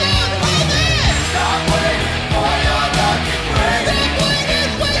gotta keep on holding. Stop waiting for your lucky break. Stop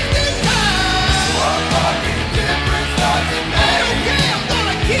waiting, wasting time. What fucking difference does it make? Okay, I'm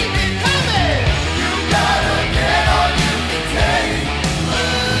gonna keep it coming. You gotta get all you can take.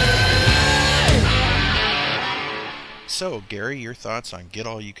 So, Gary, your thoughts on Get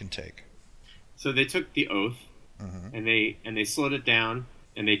All You Can Take? So they took the oath and they slowed it down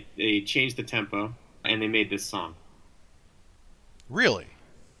and they changed the tempo and they made this song. Really?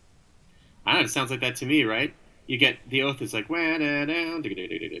 I don't know, it sounds like that to me, right? You get the oath is like right?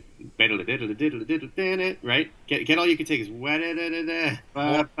 Get all you can take is you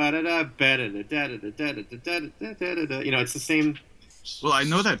know, it's the same. well, I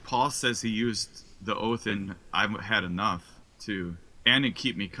know that Paul says he used the oath in I've Had Enough too, and in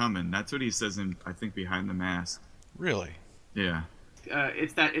Keep Me Coming. That's what he says in, I think, Behind the Mask. Really? Yeah,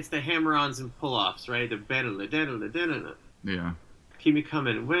 It's the hammer-ons and pull-offs, right? The yeah. keep me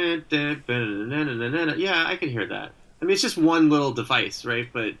coming. Yeah, I can hear that. I mean, it's just one little device, right?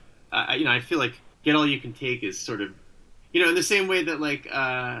 But you know, I feel like Get All You Can Take is sort of, you know, in the same way that like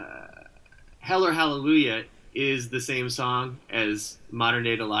Hell or Hallelujah is the same song as Modern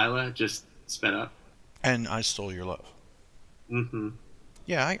Day Delilah, just sped up. And I Stole Your Love. Mm-hmm.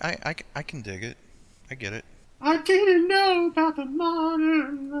 Yeah, I can dig it. I get it. I didn't know about the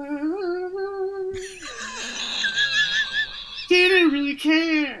modern love. Didn't really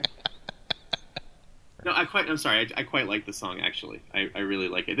care. No, I'm sorry. I quite like the song, actually. I really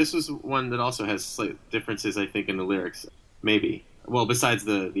like it. This was one that also has slight differences, I think, in the lyrics. Maybe. Well, besides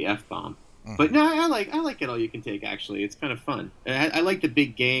the F-bomb. But no, I like It All You Can Take, actually. It's kind of fun. I like the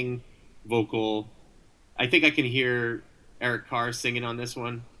big gang vocal. I think I can hear Eric Carr singing on this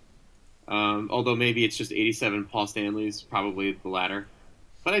one. Although maybe it's just 87 Paul Stanley's, probably the latter.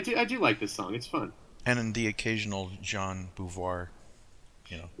 But I do like this song. It's fun. And in the occasional Jean Beauvoir,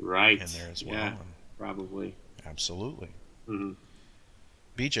 you know, Right. in there as well. Yeah, probably. Absolutely. Mm-hmm.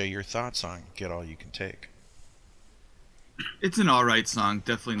 BJ, your thoughts on Get All You Can Take? It's an alright song.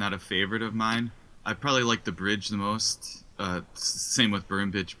 Definitely not a favorite of mine. I probably like the bridge the most. Same with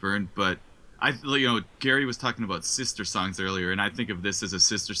Burn Bitch Burn. But Gary was talking about sister songs earlier, and I think of this as a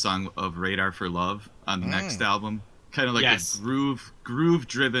sister song of Radar for Love on the next album. Kind of like a groove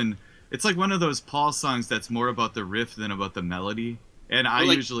driven. It's like one of those Paul songs that's more about the riff than about the melody. And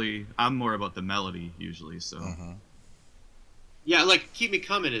I'm more about the melody usually. So Yeah, like Keep Me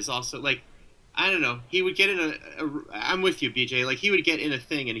Coming is also like, I don't know. He would get in I'm with you, BJ. Like he would get in a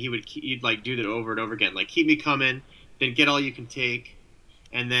thing and he'd like do that over and over again. Like Keep Me Coming, then Get All You Can Take,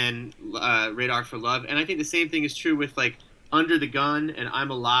 and then Radar for Love. And I think the same thing is true with like Under the Gun and I'm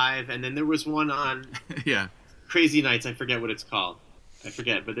Alive. And then there was one on yeah, Crazy Nights. I forget what it's called. I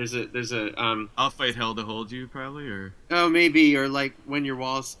forget, but there's a I'll Fight Hell to Hold You, probably, or maybe, or like When Your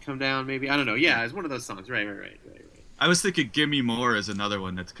Walls Come Down, maybe. I don't know. Yeah, it's one of those songs. Right. I was thinking Gimme More is another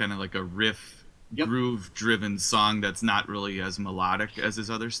one that's kind of like a riff, groove-driven song that's not really as melodic as his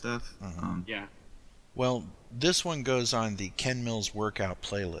other stuff. Yeah. Well, this one goes on the Ken Mills workout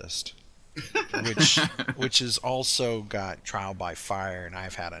playlist. which has also got Trial by Fire and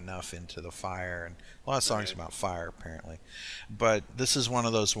I've Had Enough into the Fire, and a lot of songs about fire apparently. But this is one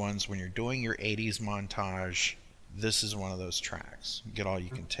of those ones when you're doing your 80s montage, this is one of those tracks. Get all you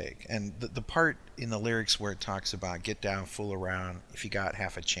can take. And the part in the lyrics where it talks about get down, fool around, if you got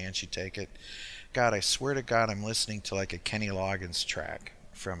half a chance, you take it. God, I swear to God, I'm listening to like a Kenny Loggins track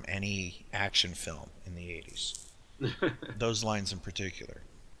from any action film in the 80s. Those lines in particular.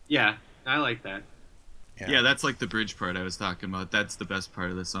 Yeah, I like that. Yeah, that's like the bridge part I was talking about. That's the best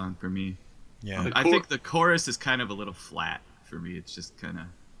part of the song for me. Yeah. I think the chorus is kind of a little flat for me. It's just kind of...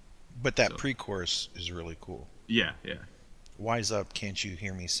 But that pre-chorus is really cool. Yeah. Wise up, can't you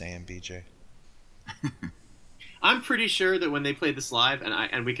hear me saying, BJ? I'm pretty sure that when they played this live,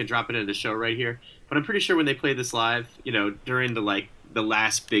 and we can drop it into the show right here, but I'm pretty sure when they played this live, you know, during the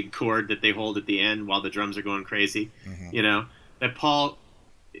last big chord that they hold at the end while the drums are going crazy, you know, that Paul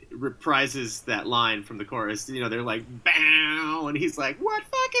reprises that line from the chorus. You know, they're like, bow, and he's like, what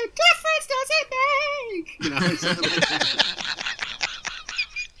fucking difference does it make? You know, something like that.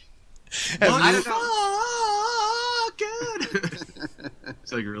 I don't know.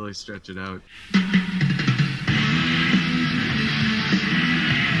 It's like really stretch it out. Yeah.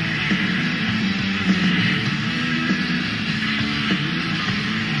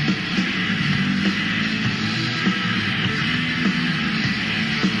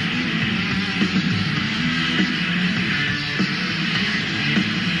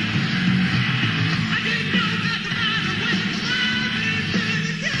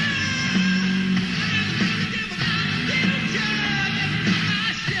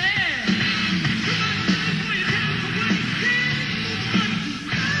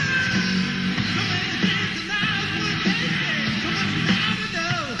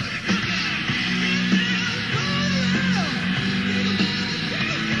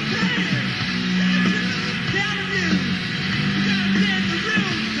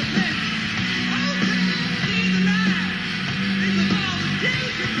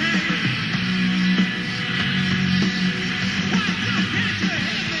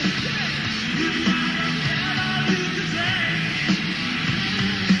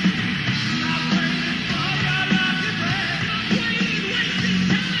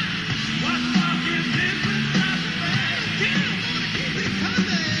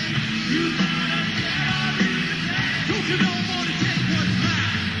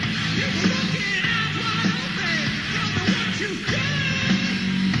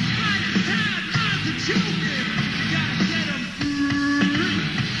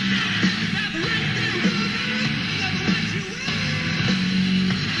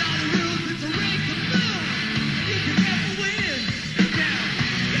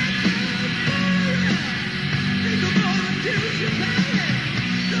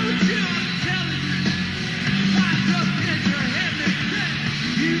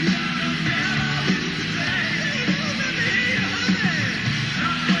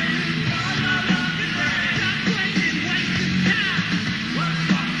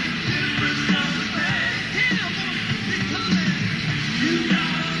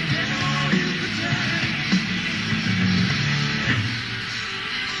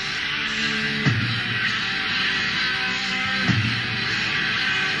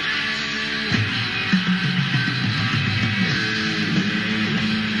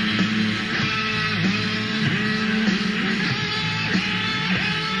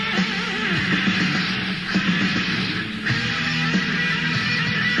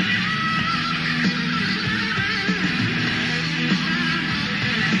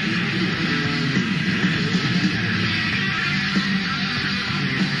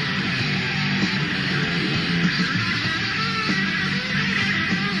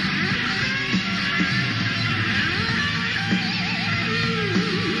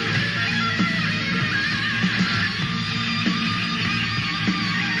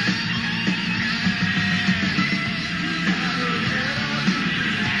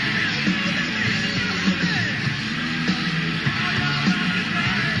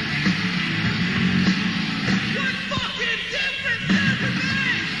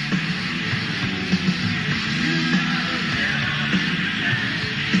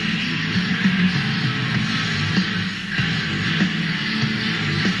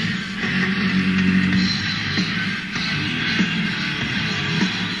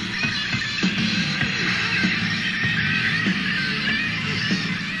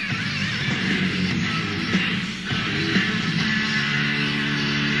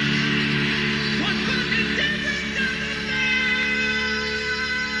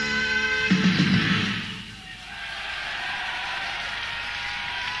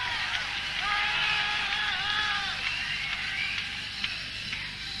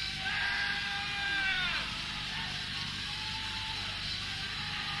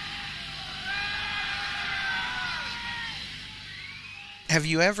 Have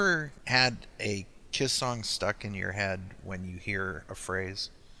you ever had a Kiss song stuck in your head when you hear a phrase?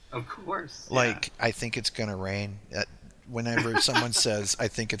 Of course. Like, I think it's gonna rain. Whenever someone says, I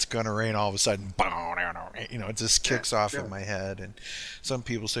think it's gonna rain, all of a sudden, it just kicks off in my head. And some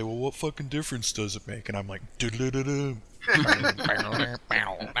people say, well, what fucking difference does it make? And I'm like, doodle-doo-doo-doo.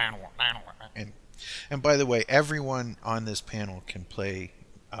 And by the way, everyone on this panel can play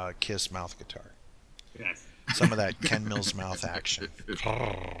Kiss mouth guitar. Yes. Some of that Ken Mills mouth action.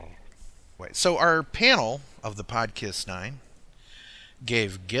 Wait, so our panel of the Podkiss 9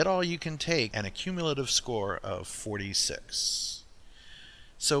 gave Get All You Can Take an cumulative score of 46.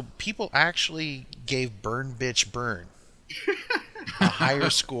 So people actually gave Burn Bitch Burn a higher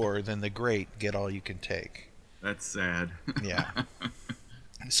score than the great Get All You Can Take. That's sad. Yeah.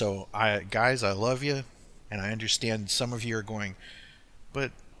 So, guys, I love you, and I understand some of you are going,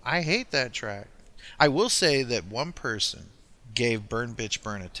 but I hate that track. I will say that one person gave Burn Bitch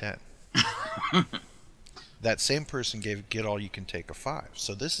Burn a 10. That same person gave Get All You Can Take a 5.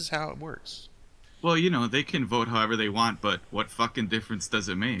 So this is how it works. Well, they can vote however they want, but what fucking difference does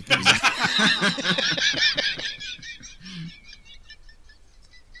it make? That's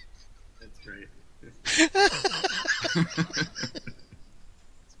great.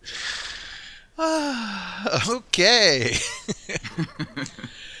 Okay.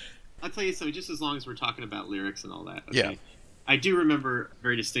 I'll tell you something, just as long as we're talking about lyrics and all that. Okay? Yeah. I do remember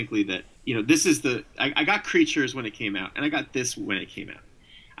very distinctly that, this is I got Creatures when it came out, and I got this when it came out.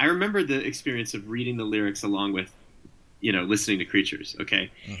 I remember the experience of reading the lyrics along with, listening to Creatures,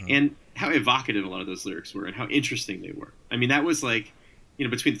 okay? Mm-hmm. And how evocative a lot of those lyrics were and how interesting they were. I mean, that was like,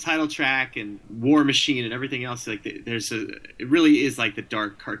 between the title track and War Machine and everything else, like it really is like the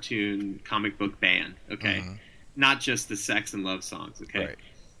dark cartoon comic book band, okay? Mm-hmm. Not just the sex and love songs, okay? Right.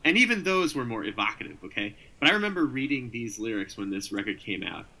 And even those were more evocative, okay? But I remember reading these lyrics when this record came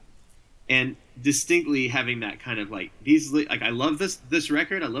out, and distinctly having that kind of like I love this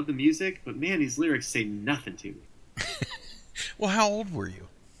record, I love the music, but man, these lyrics say nothing to me. Well, how old were you?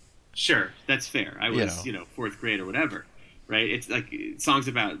 Sure, that's fair. I was, fourth grade or whatever, right? It's like songs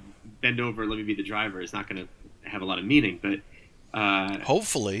about bend over, let me be the driver is not going to have a lot of meaning, but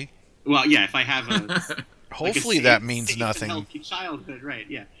hopefully. Well, yeah, if I have a hopefully that means nothing. Healthy childhood, right?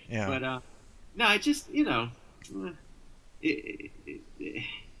 Yeah. Yeah. But no, I just they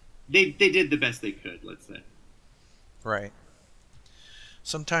did the best they could. Let's say. Right.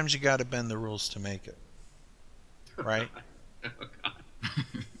 Sometimes you got to bend the rules to make it. Right. Oh God.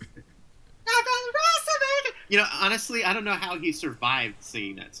 Honestly, I don't know how he survived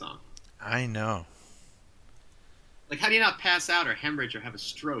singing that song. I know. Like, how do you not pass out or hemorrhage or have a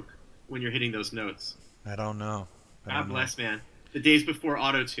stroke when you're hitting those notes? I don't know. God bless, man. The days before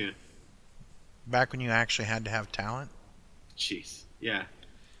auto-tune. Back when you actually had to have talent? Jeez. Yeah.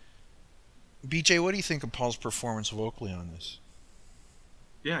 BJ, what do you think of Paul's performance vocally on this?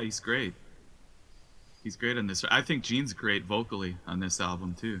 Yeah, he's great. He's great on this. I think Gene's great vocally on this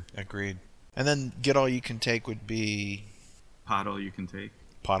album, too. Agreed. And then Get All You Can Take would be... Pot All You Can Take.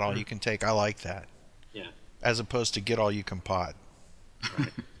 Pot All You Can Take. I like that. Yeah. As opposed to Get All You Can Pot.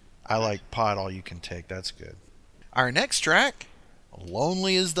 Right. I like Pot All You Can Take. That's good. Our next track,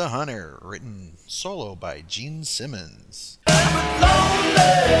 Lonely is the Hunter, written solo by Gene Simmons.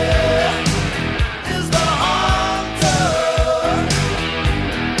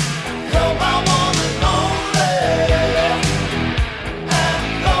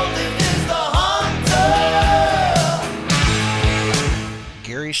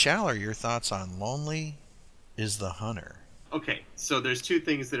 Gary Schaller, your thoughts on Lonely is the Hunter? Okay, so there's two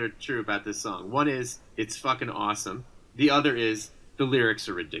things that are true about this song. One is it's fucking awesome. The other is the lyrics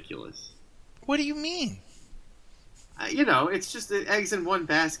are ridiculous. What do you mean? It's just eggs in one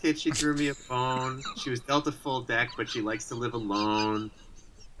basket. She threw me a bone. She was dealt a full deck, but she likes to live alone.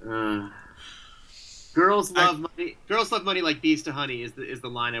 Girls love money. Girls love money like bees to honey is the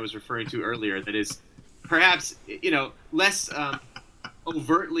line I was referring to earlier. That is perhaps less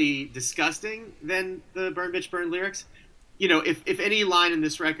overtly disgusting than the Burn Bitch Burn lyrics. If any line in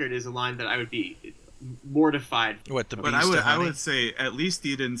this record is a line that I would be mortified. What the But bees to I honey? would say at least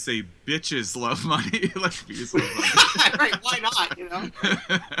he didn't say bitches love money. Like bees love money. Right? Why not?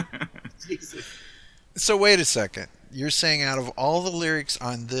 Jesus. So wait a second. You're saying out of all the lyrics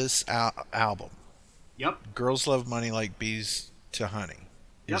on this album, Yep, Girls Love Money Like Bees to Honey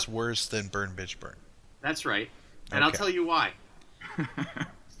is Yep. worse than Burn Bitch Burn. that's right. And I'll Okay. tell you why.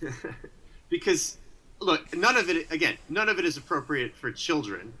 Because look, none of it is appropriate for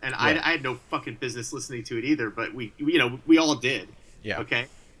children, and Right. I had no fucking business listening to it either. But we all did. Yeah. Okay.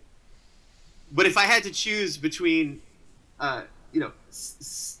 But if I had to choose between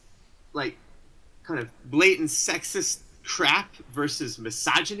like kind of blatant sexist crap versus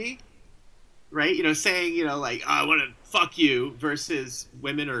misogyny, right? Saying, like, oh, I want to fuck you versus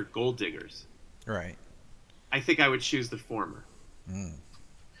women are gold diggers. Right. I think I would choose the former.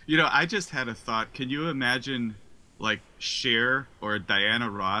 I just had a thought. Can you imagine, like, Cher or Diana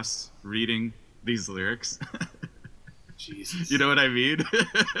Ross reading these lyrics? Jesus. You know what I mean?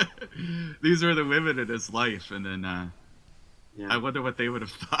 These were the women in his life, and then I wonder what they would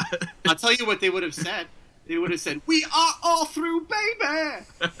have thought. I'll tell you what they would have said. They would have said, "We are all through, baby."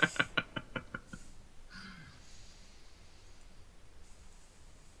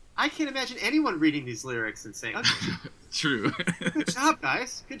 I can't imagine anyone reading these lyrics and saying, oh, True. good job,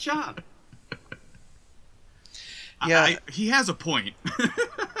 guys. Good job. Yeah. He has a point.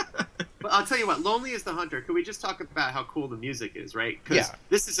 But I'll tell you what, Lonely is the Hunter, could we just talk about how cool the music is, right? Because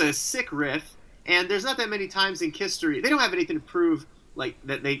this is a sick riff, and there's not that many times in Kiss-tory, they don't have anything to prove, like,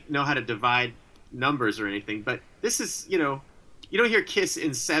 that they know how to divide numbers or anything, but this is, you don't hear Kiss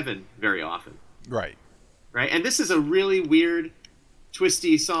in 7 very often. Right. Right? And this is a really weird,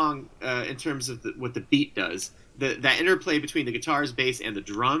 twisty song in terms of what the beat does. That interplay between the guitars, bass, and the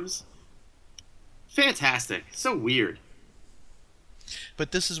drums. Fantastic. So weird.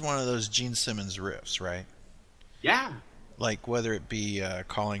 But this is one of those Gene Simmons riffs, right? Yeah. Like whether it be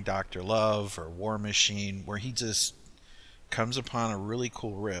Calling Dr. Love or War Machine, where he just comes upon a really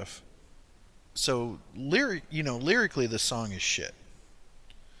cool riff. So lyrically, the song is shit.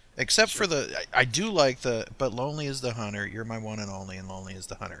 Except for I do like but Lonely is the Hunter, You're My One and Only, and Lonely is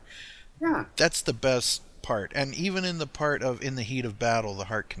the Hunter. Yeah. That's the best part. And even in the part of In the Heat of Battle, the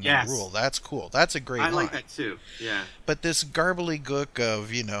Heart Can Rule, that's cool. That's a great line. I like that too, yeah. But this gook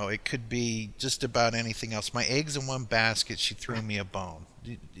of, it could be just about anything else. My eggs in one basket, she threw me a bone.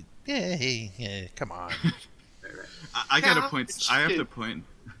 Yeah, come on. I got a point. I have to point.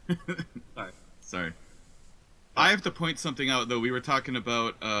 Sorry. I have to point something out, though. We were talking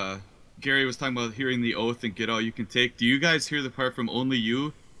about, Gary was talking about hearing the oath and Get All You Can Take. Do you guys hear the part from Only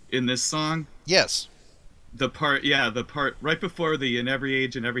You in this song? Yes. The part right before the In Every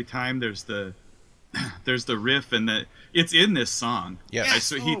Age and Every Time, there's the riff, and it's in this song. Yes.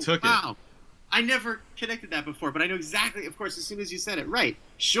 So he took it. I never connected that before, but I know exactly, of course, as soon as you said it. Right.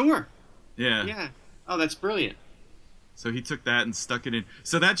 Sure. Yeah. Yeah. Oh, that's brilliant. So he took that and stuck it in.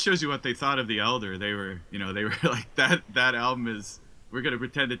 So that shows you what they thought of The Elder. They were like, that album is, we're going to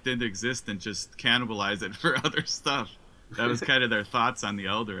pretend it didn't exist and just cannibalize it for other stuff. That was kind of their thoughts on The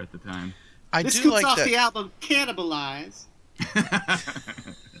Elder at the time. This comes off the album Cannibalize.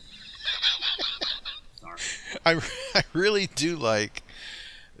 Sorry. I really do like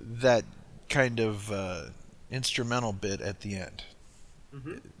that kind of instrumental bit at the end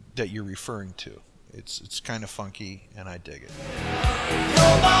that you're referring to. It's kind of funky, and I dig it.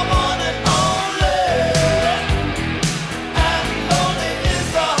 You're my one and only, and lonely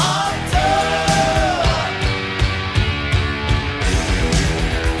is the hunter.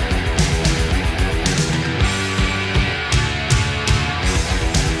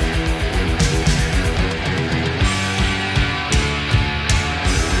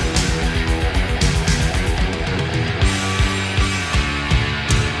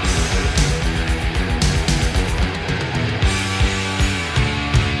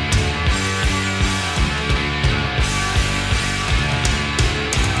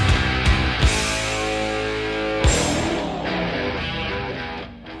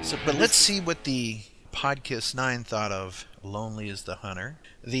 But let's see what the Podkiss 9 thought of Lonely is the Hunter.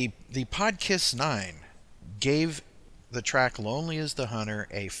 The Podkiss 9 gave the track Lonely is the Hunter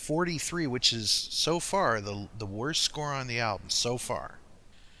a 43, which is so far the worst score on the album so far.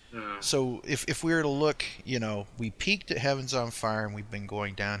 So if we were to look, we peaked at Heaven's on Fire and we've been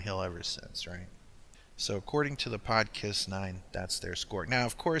going downhill ever since, right? So according to the Podkiss 9, that's their score. Now,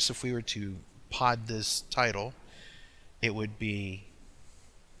 of course, if we were to pod this title, it would be,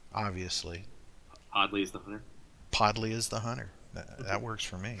 obviously, Podly is the Hunter. Podly is the Hunter. That works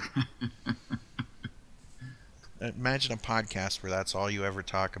for me. Imagine a podcast where that's all you ever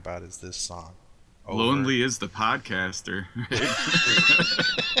talk about is this song. Lonely is the podcaster.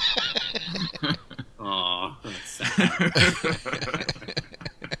 Aw, that's sad.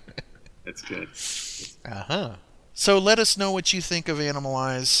 That's good. So let us know what you think of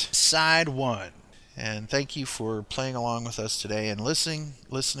Animalize Side 1. And thank you for playing along with us today and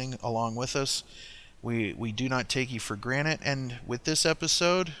listening along with us. We do not take you for granted. And with this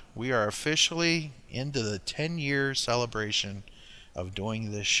episode, we are officially into the 10-year celebration of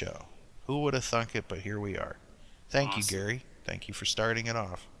doing this show. Who would have thunk it, but here we are. Thank you, Gary. Thank you for starting it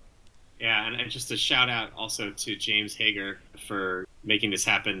off. Yeah, and just a shout out also to James Hager for making this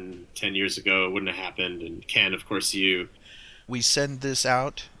happen 10 years ago. It wouldn't have happened. And Ken, of course, you. We send this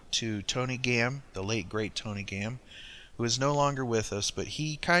out to Tony Gamm, the late great Tony Gamm, who is no longer with us, but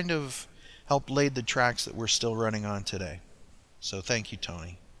he kind of helped lay the tracks that we're still running on today. So thank you,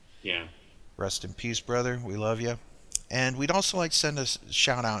 Tony. Yeah. Rest in peace, brother. We love you. And we'd also like to send a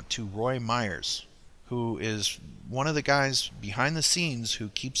shout out to Roy Myers, who is one of the guys behind the scenes who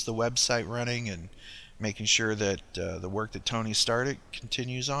keeps the website running and making sure that the work that Tony started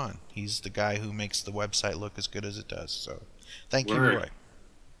continues on. He's the guy who makes the website look as good as it does. So thank you, Roy.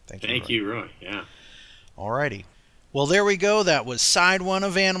 Thank you, Roy. Yeah. Alrighty. Well, there we go. That was side 1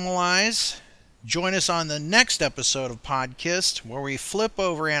 of Animalize. Join us on the next episode of Podkist, where we flip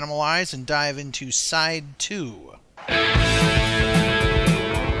over Animalize and dive into side 2.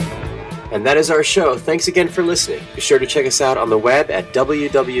 And that is our show. Thanks again for listening. Be sure to check us out on the web at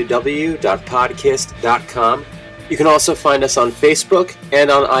www.podkist.com. You can also find us on Facebook and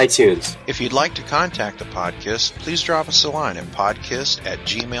on iTunes. If you'd like to contact the Podkist, please drop us a line at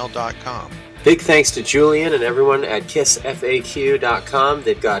podkist@gmail.com. Big thanks to Julian and everyone at kissfaq.com.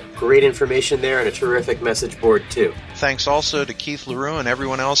 They've got great information there and a terrific message board, too. Thanks also to Keith LaRue and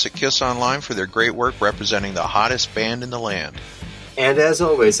everyone else at Kiss Online for their great work representing the hottest band in the land. And as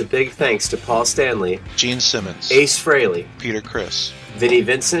always, a big thanks to Paul Stanley, Gene Simmons, Ace Frehley, Peter Criss, Vinnie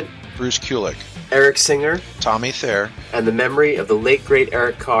Vincent, Bruce Kulick, Eric Singer, Tommy Thayer, and the memory of the late great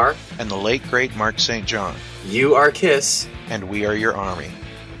Eric Carr, and the late great Mark St. John. You are Kiss, and we are your army.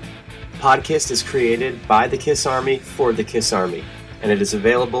 Podkist is created by the Kiss Army for the Kiss Army, and it is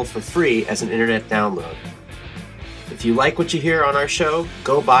available for free as an internet download. If you like what you hear on our show,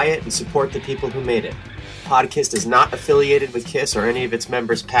 go buy it and support the people who made it. Podkist is not affiliated with Kiss or any of its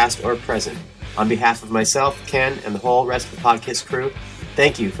members past or present. On behalf of myself, Ken, and the whole rest of the Podkist crew,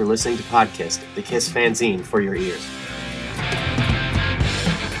 thank you for listening to Podkist, the Kiss fanzine for your ears.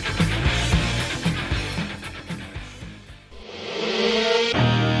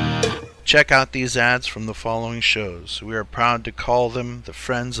 Check out these ads from the following shows. We are proud to call them the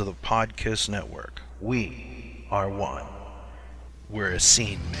Friends of the Podkist Network. We are one. We're a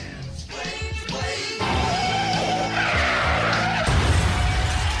scene man.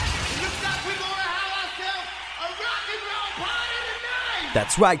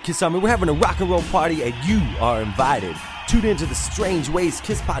 That's right, Kiss Army. We're having a rock and roll party, and you are invited. Tune into the Strange Ways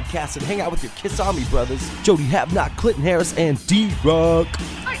Kiss podcast and hang out with your Kiss Army brothers, Jody Havnock, Clinton Harris, and D-Rock.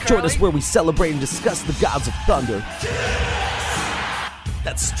 Join us where we celebrate and discuss the gods of thunder.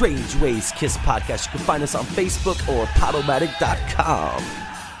 That's Strange Ways Kiss podcast. You can find us on Facebook or Podomatic.com.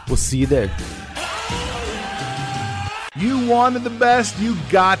 We'll see you there. You wanted the best, you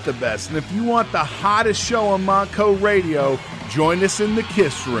got the best. And if you want the hottest show on Montco Radio, join us in the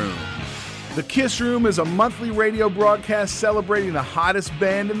Kiss Room. The Kiss Room is a monthly radio broadcast celebrating the hottest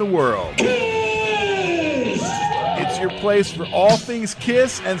band in the world. It's your place for all things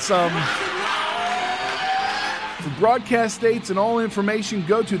Kiss and some. For broadcast dates and all information,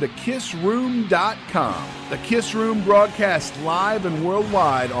 go to thekissroom.com. The Kiss Room broadcasts live and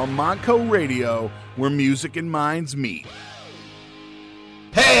worldwide on Montco Radio, where music and minds meet.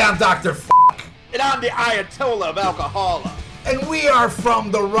 Hey, I'm Dr. And I'm the Ayatollah of Alcohola. And we are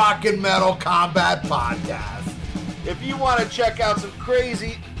from the Rock and Metal Combat Podcast. If you want to check out some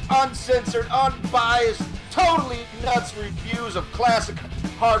crazy, uncensored, unbiased, totally nuts reviews of classic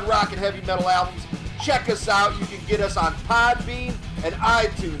hard rock and heavy metal albums, check us out. You can get us on Podbean and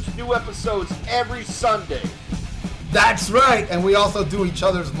iTunes. New episodes every Sunday. That's right. And we also do each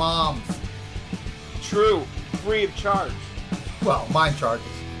other's moms. True. Free of charge. Well, mine charges.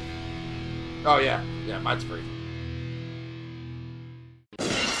 Oh, yeah. Yeah, mine's free.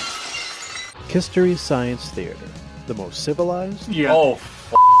 History Science Theater. The most civilized? Yeah. Oh,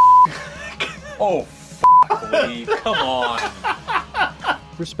 oh, Lee. Come on.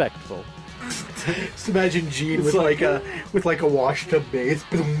 Respectful. Just imagine Gene with like a washtub bass.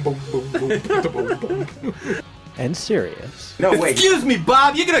 Boom, boom, boom, boom, boom, boom, boom. And serious. No, wait. Excuse me,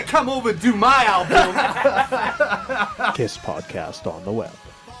 Bob. You're gonna come over and do my album. Kiss podcast on the web.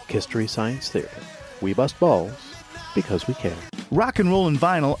 History Science Theater. We bust balls because we care. Rock and roll and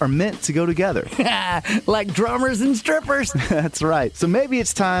vinyl are meant to go together. Like drummers and strippers. That's right. So maybe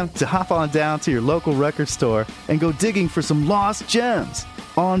it's time to hop on down to your local record store and go digging for some lost gems.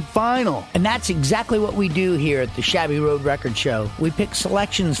 on vinyl. And that's exactly what we do here at the Shabby Road Record Show. We pick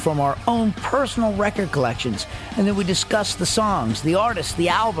selections from our own personal record collections, and then we discuss the songs, the artists, the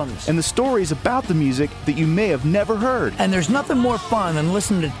albums, and the stories about the music that you may have never heard. And there's nothing more fun than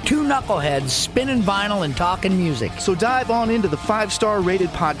listening to two knuckleheads spinning vinyl and talking music. So dive on into the 5-star rated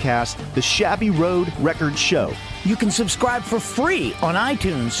podcast, The Shabby Road Record Show. You can subscribe for free on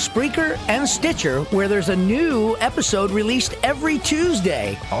iTunes, Spreaker, and Stitcher, where there's a new episode released every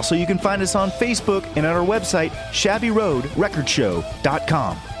Tuesday. Also, you can find us on Facebook and at our website,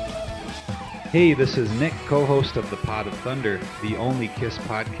 shabbyroadrecordshow.com. Hey, this is Nick, co-host of The Pod of Thunder, the only KISS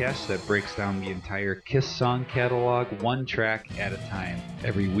podcast that breaks down the entire KISS song catalog one track at a time.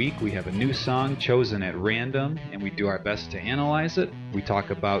 Every week we have a new song chosen at random, and we do our best to analyze it. We talk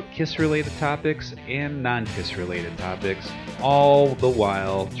about KISS-related topics and non-KISS-related topics, all the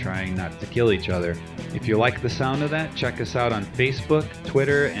while trying not to kill each other. If you like the sound of that, check us out on Facebook,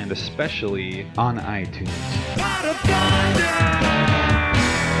 Twitter, and especially on iTunes. Pod of Thunder!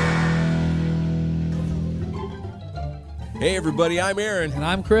 Hey everybody, I'm Aaron. And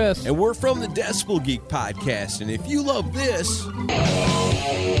I'm Chris. And we're from the Decibel Geek Podcast. And if you love this...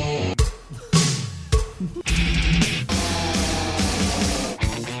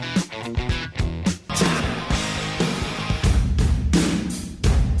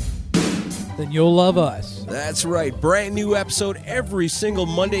 then you'll love us. That's right. Brand new episode every single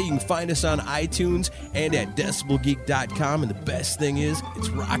Monday. You can find us on iTunes and at decibelgeek.com. And the best thing is,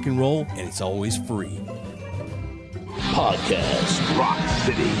 it's rock and roll and it's always free. Podcast Rock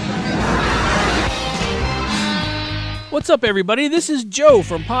City. What's up, everybody? This is Joe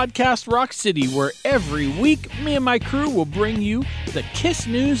from Podcast Rock City, where every week me and my crew will bring you the KISS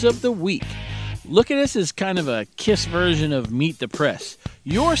news of the week. Look at us as kind of a KISS version of Meet the Press,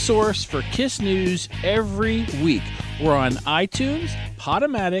 your source for KISS news every week. We're on iTunes,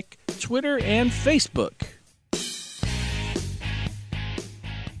 Podomatic, Twitter, and Facebook.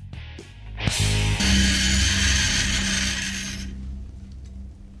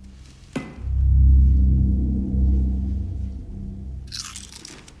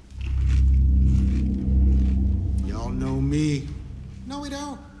 Me. No, we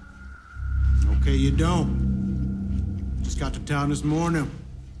don't. Okay, you don't. Just got to town this morning.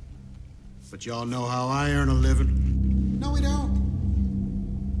 But y'all know how I earn a living. No, we don't.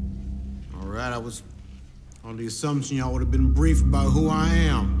 All right, I was on the assumption y'all would have been brief about who I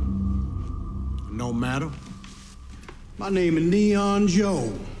am. No matter. My name is Neon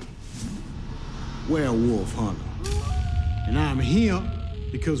Joe, werewolf hunter. And I'm here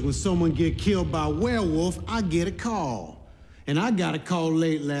because when someone get killed by a werewolf, I get a call. And I got a call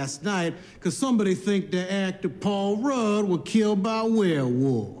late last night because somebody think the actor Paul Rudd was killed by a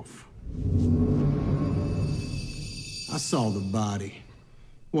werewolf. I saw the body.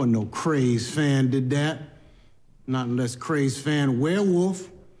 Wasn't no crazed fan did that. Not unless crazed fan werewolf.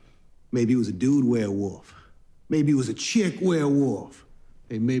 Maybe it was a dude werewolf. Maybe it was a chick werewolf.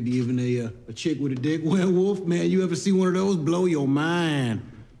 Hey, maybe even a chick with a dick werewolf. Man, you ever see one of those? Blow your mind.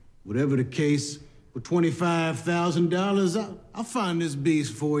 Whatever the case, for $25,000, I'll find this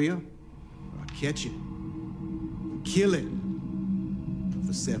beast for you. I'll catch it. Kill it.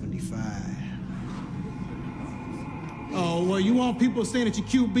 For $75. Oh, well, you want people staying at your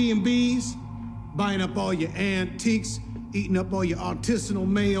cute B&Bs? Buying up all your antiques, eating up all your artisanal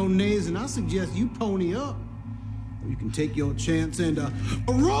mayonnaise, and I suggest you pony up. You can take your chance and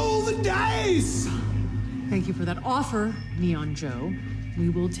roll the dice! Thank you for that offer, Neon Joe. We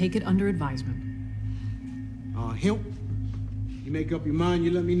will take it under advisement. Hemp, you make up your mind,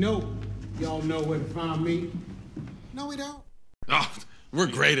 you let me know. Y'all know where to find me. No, we don't. Oh, we're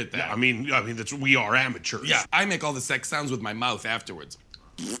great at that. Yeah, I mean, we are amateurs. Yeah, I make all the sex sounds with my mouth afterwards.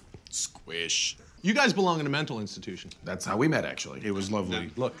 Squish. You guys belong in a mental institution. That's how we met, actually. It was lovely. Yeah,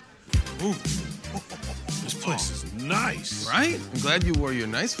 look. Ooh. This place is nice. Right? I'm glad you wore your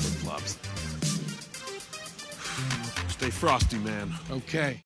nice flip-flops. Stay frosty, man. Okay.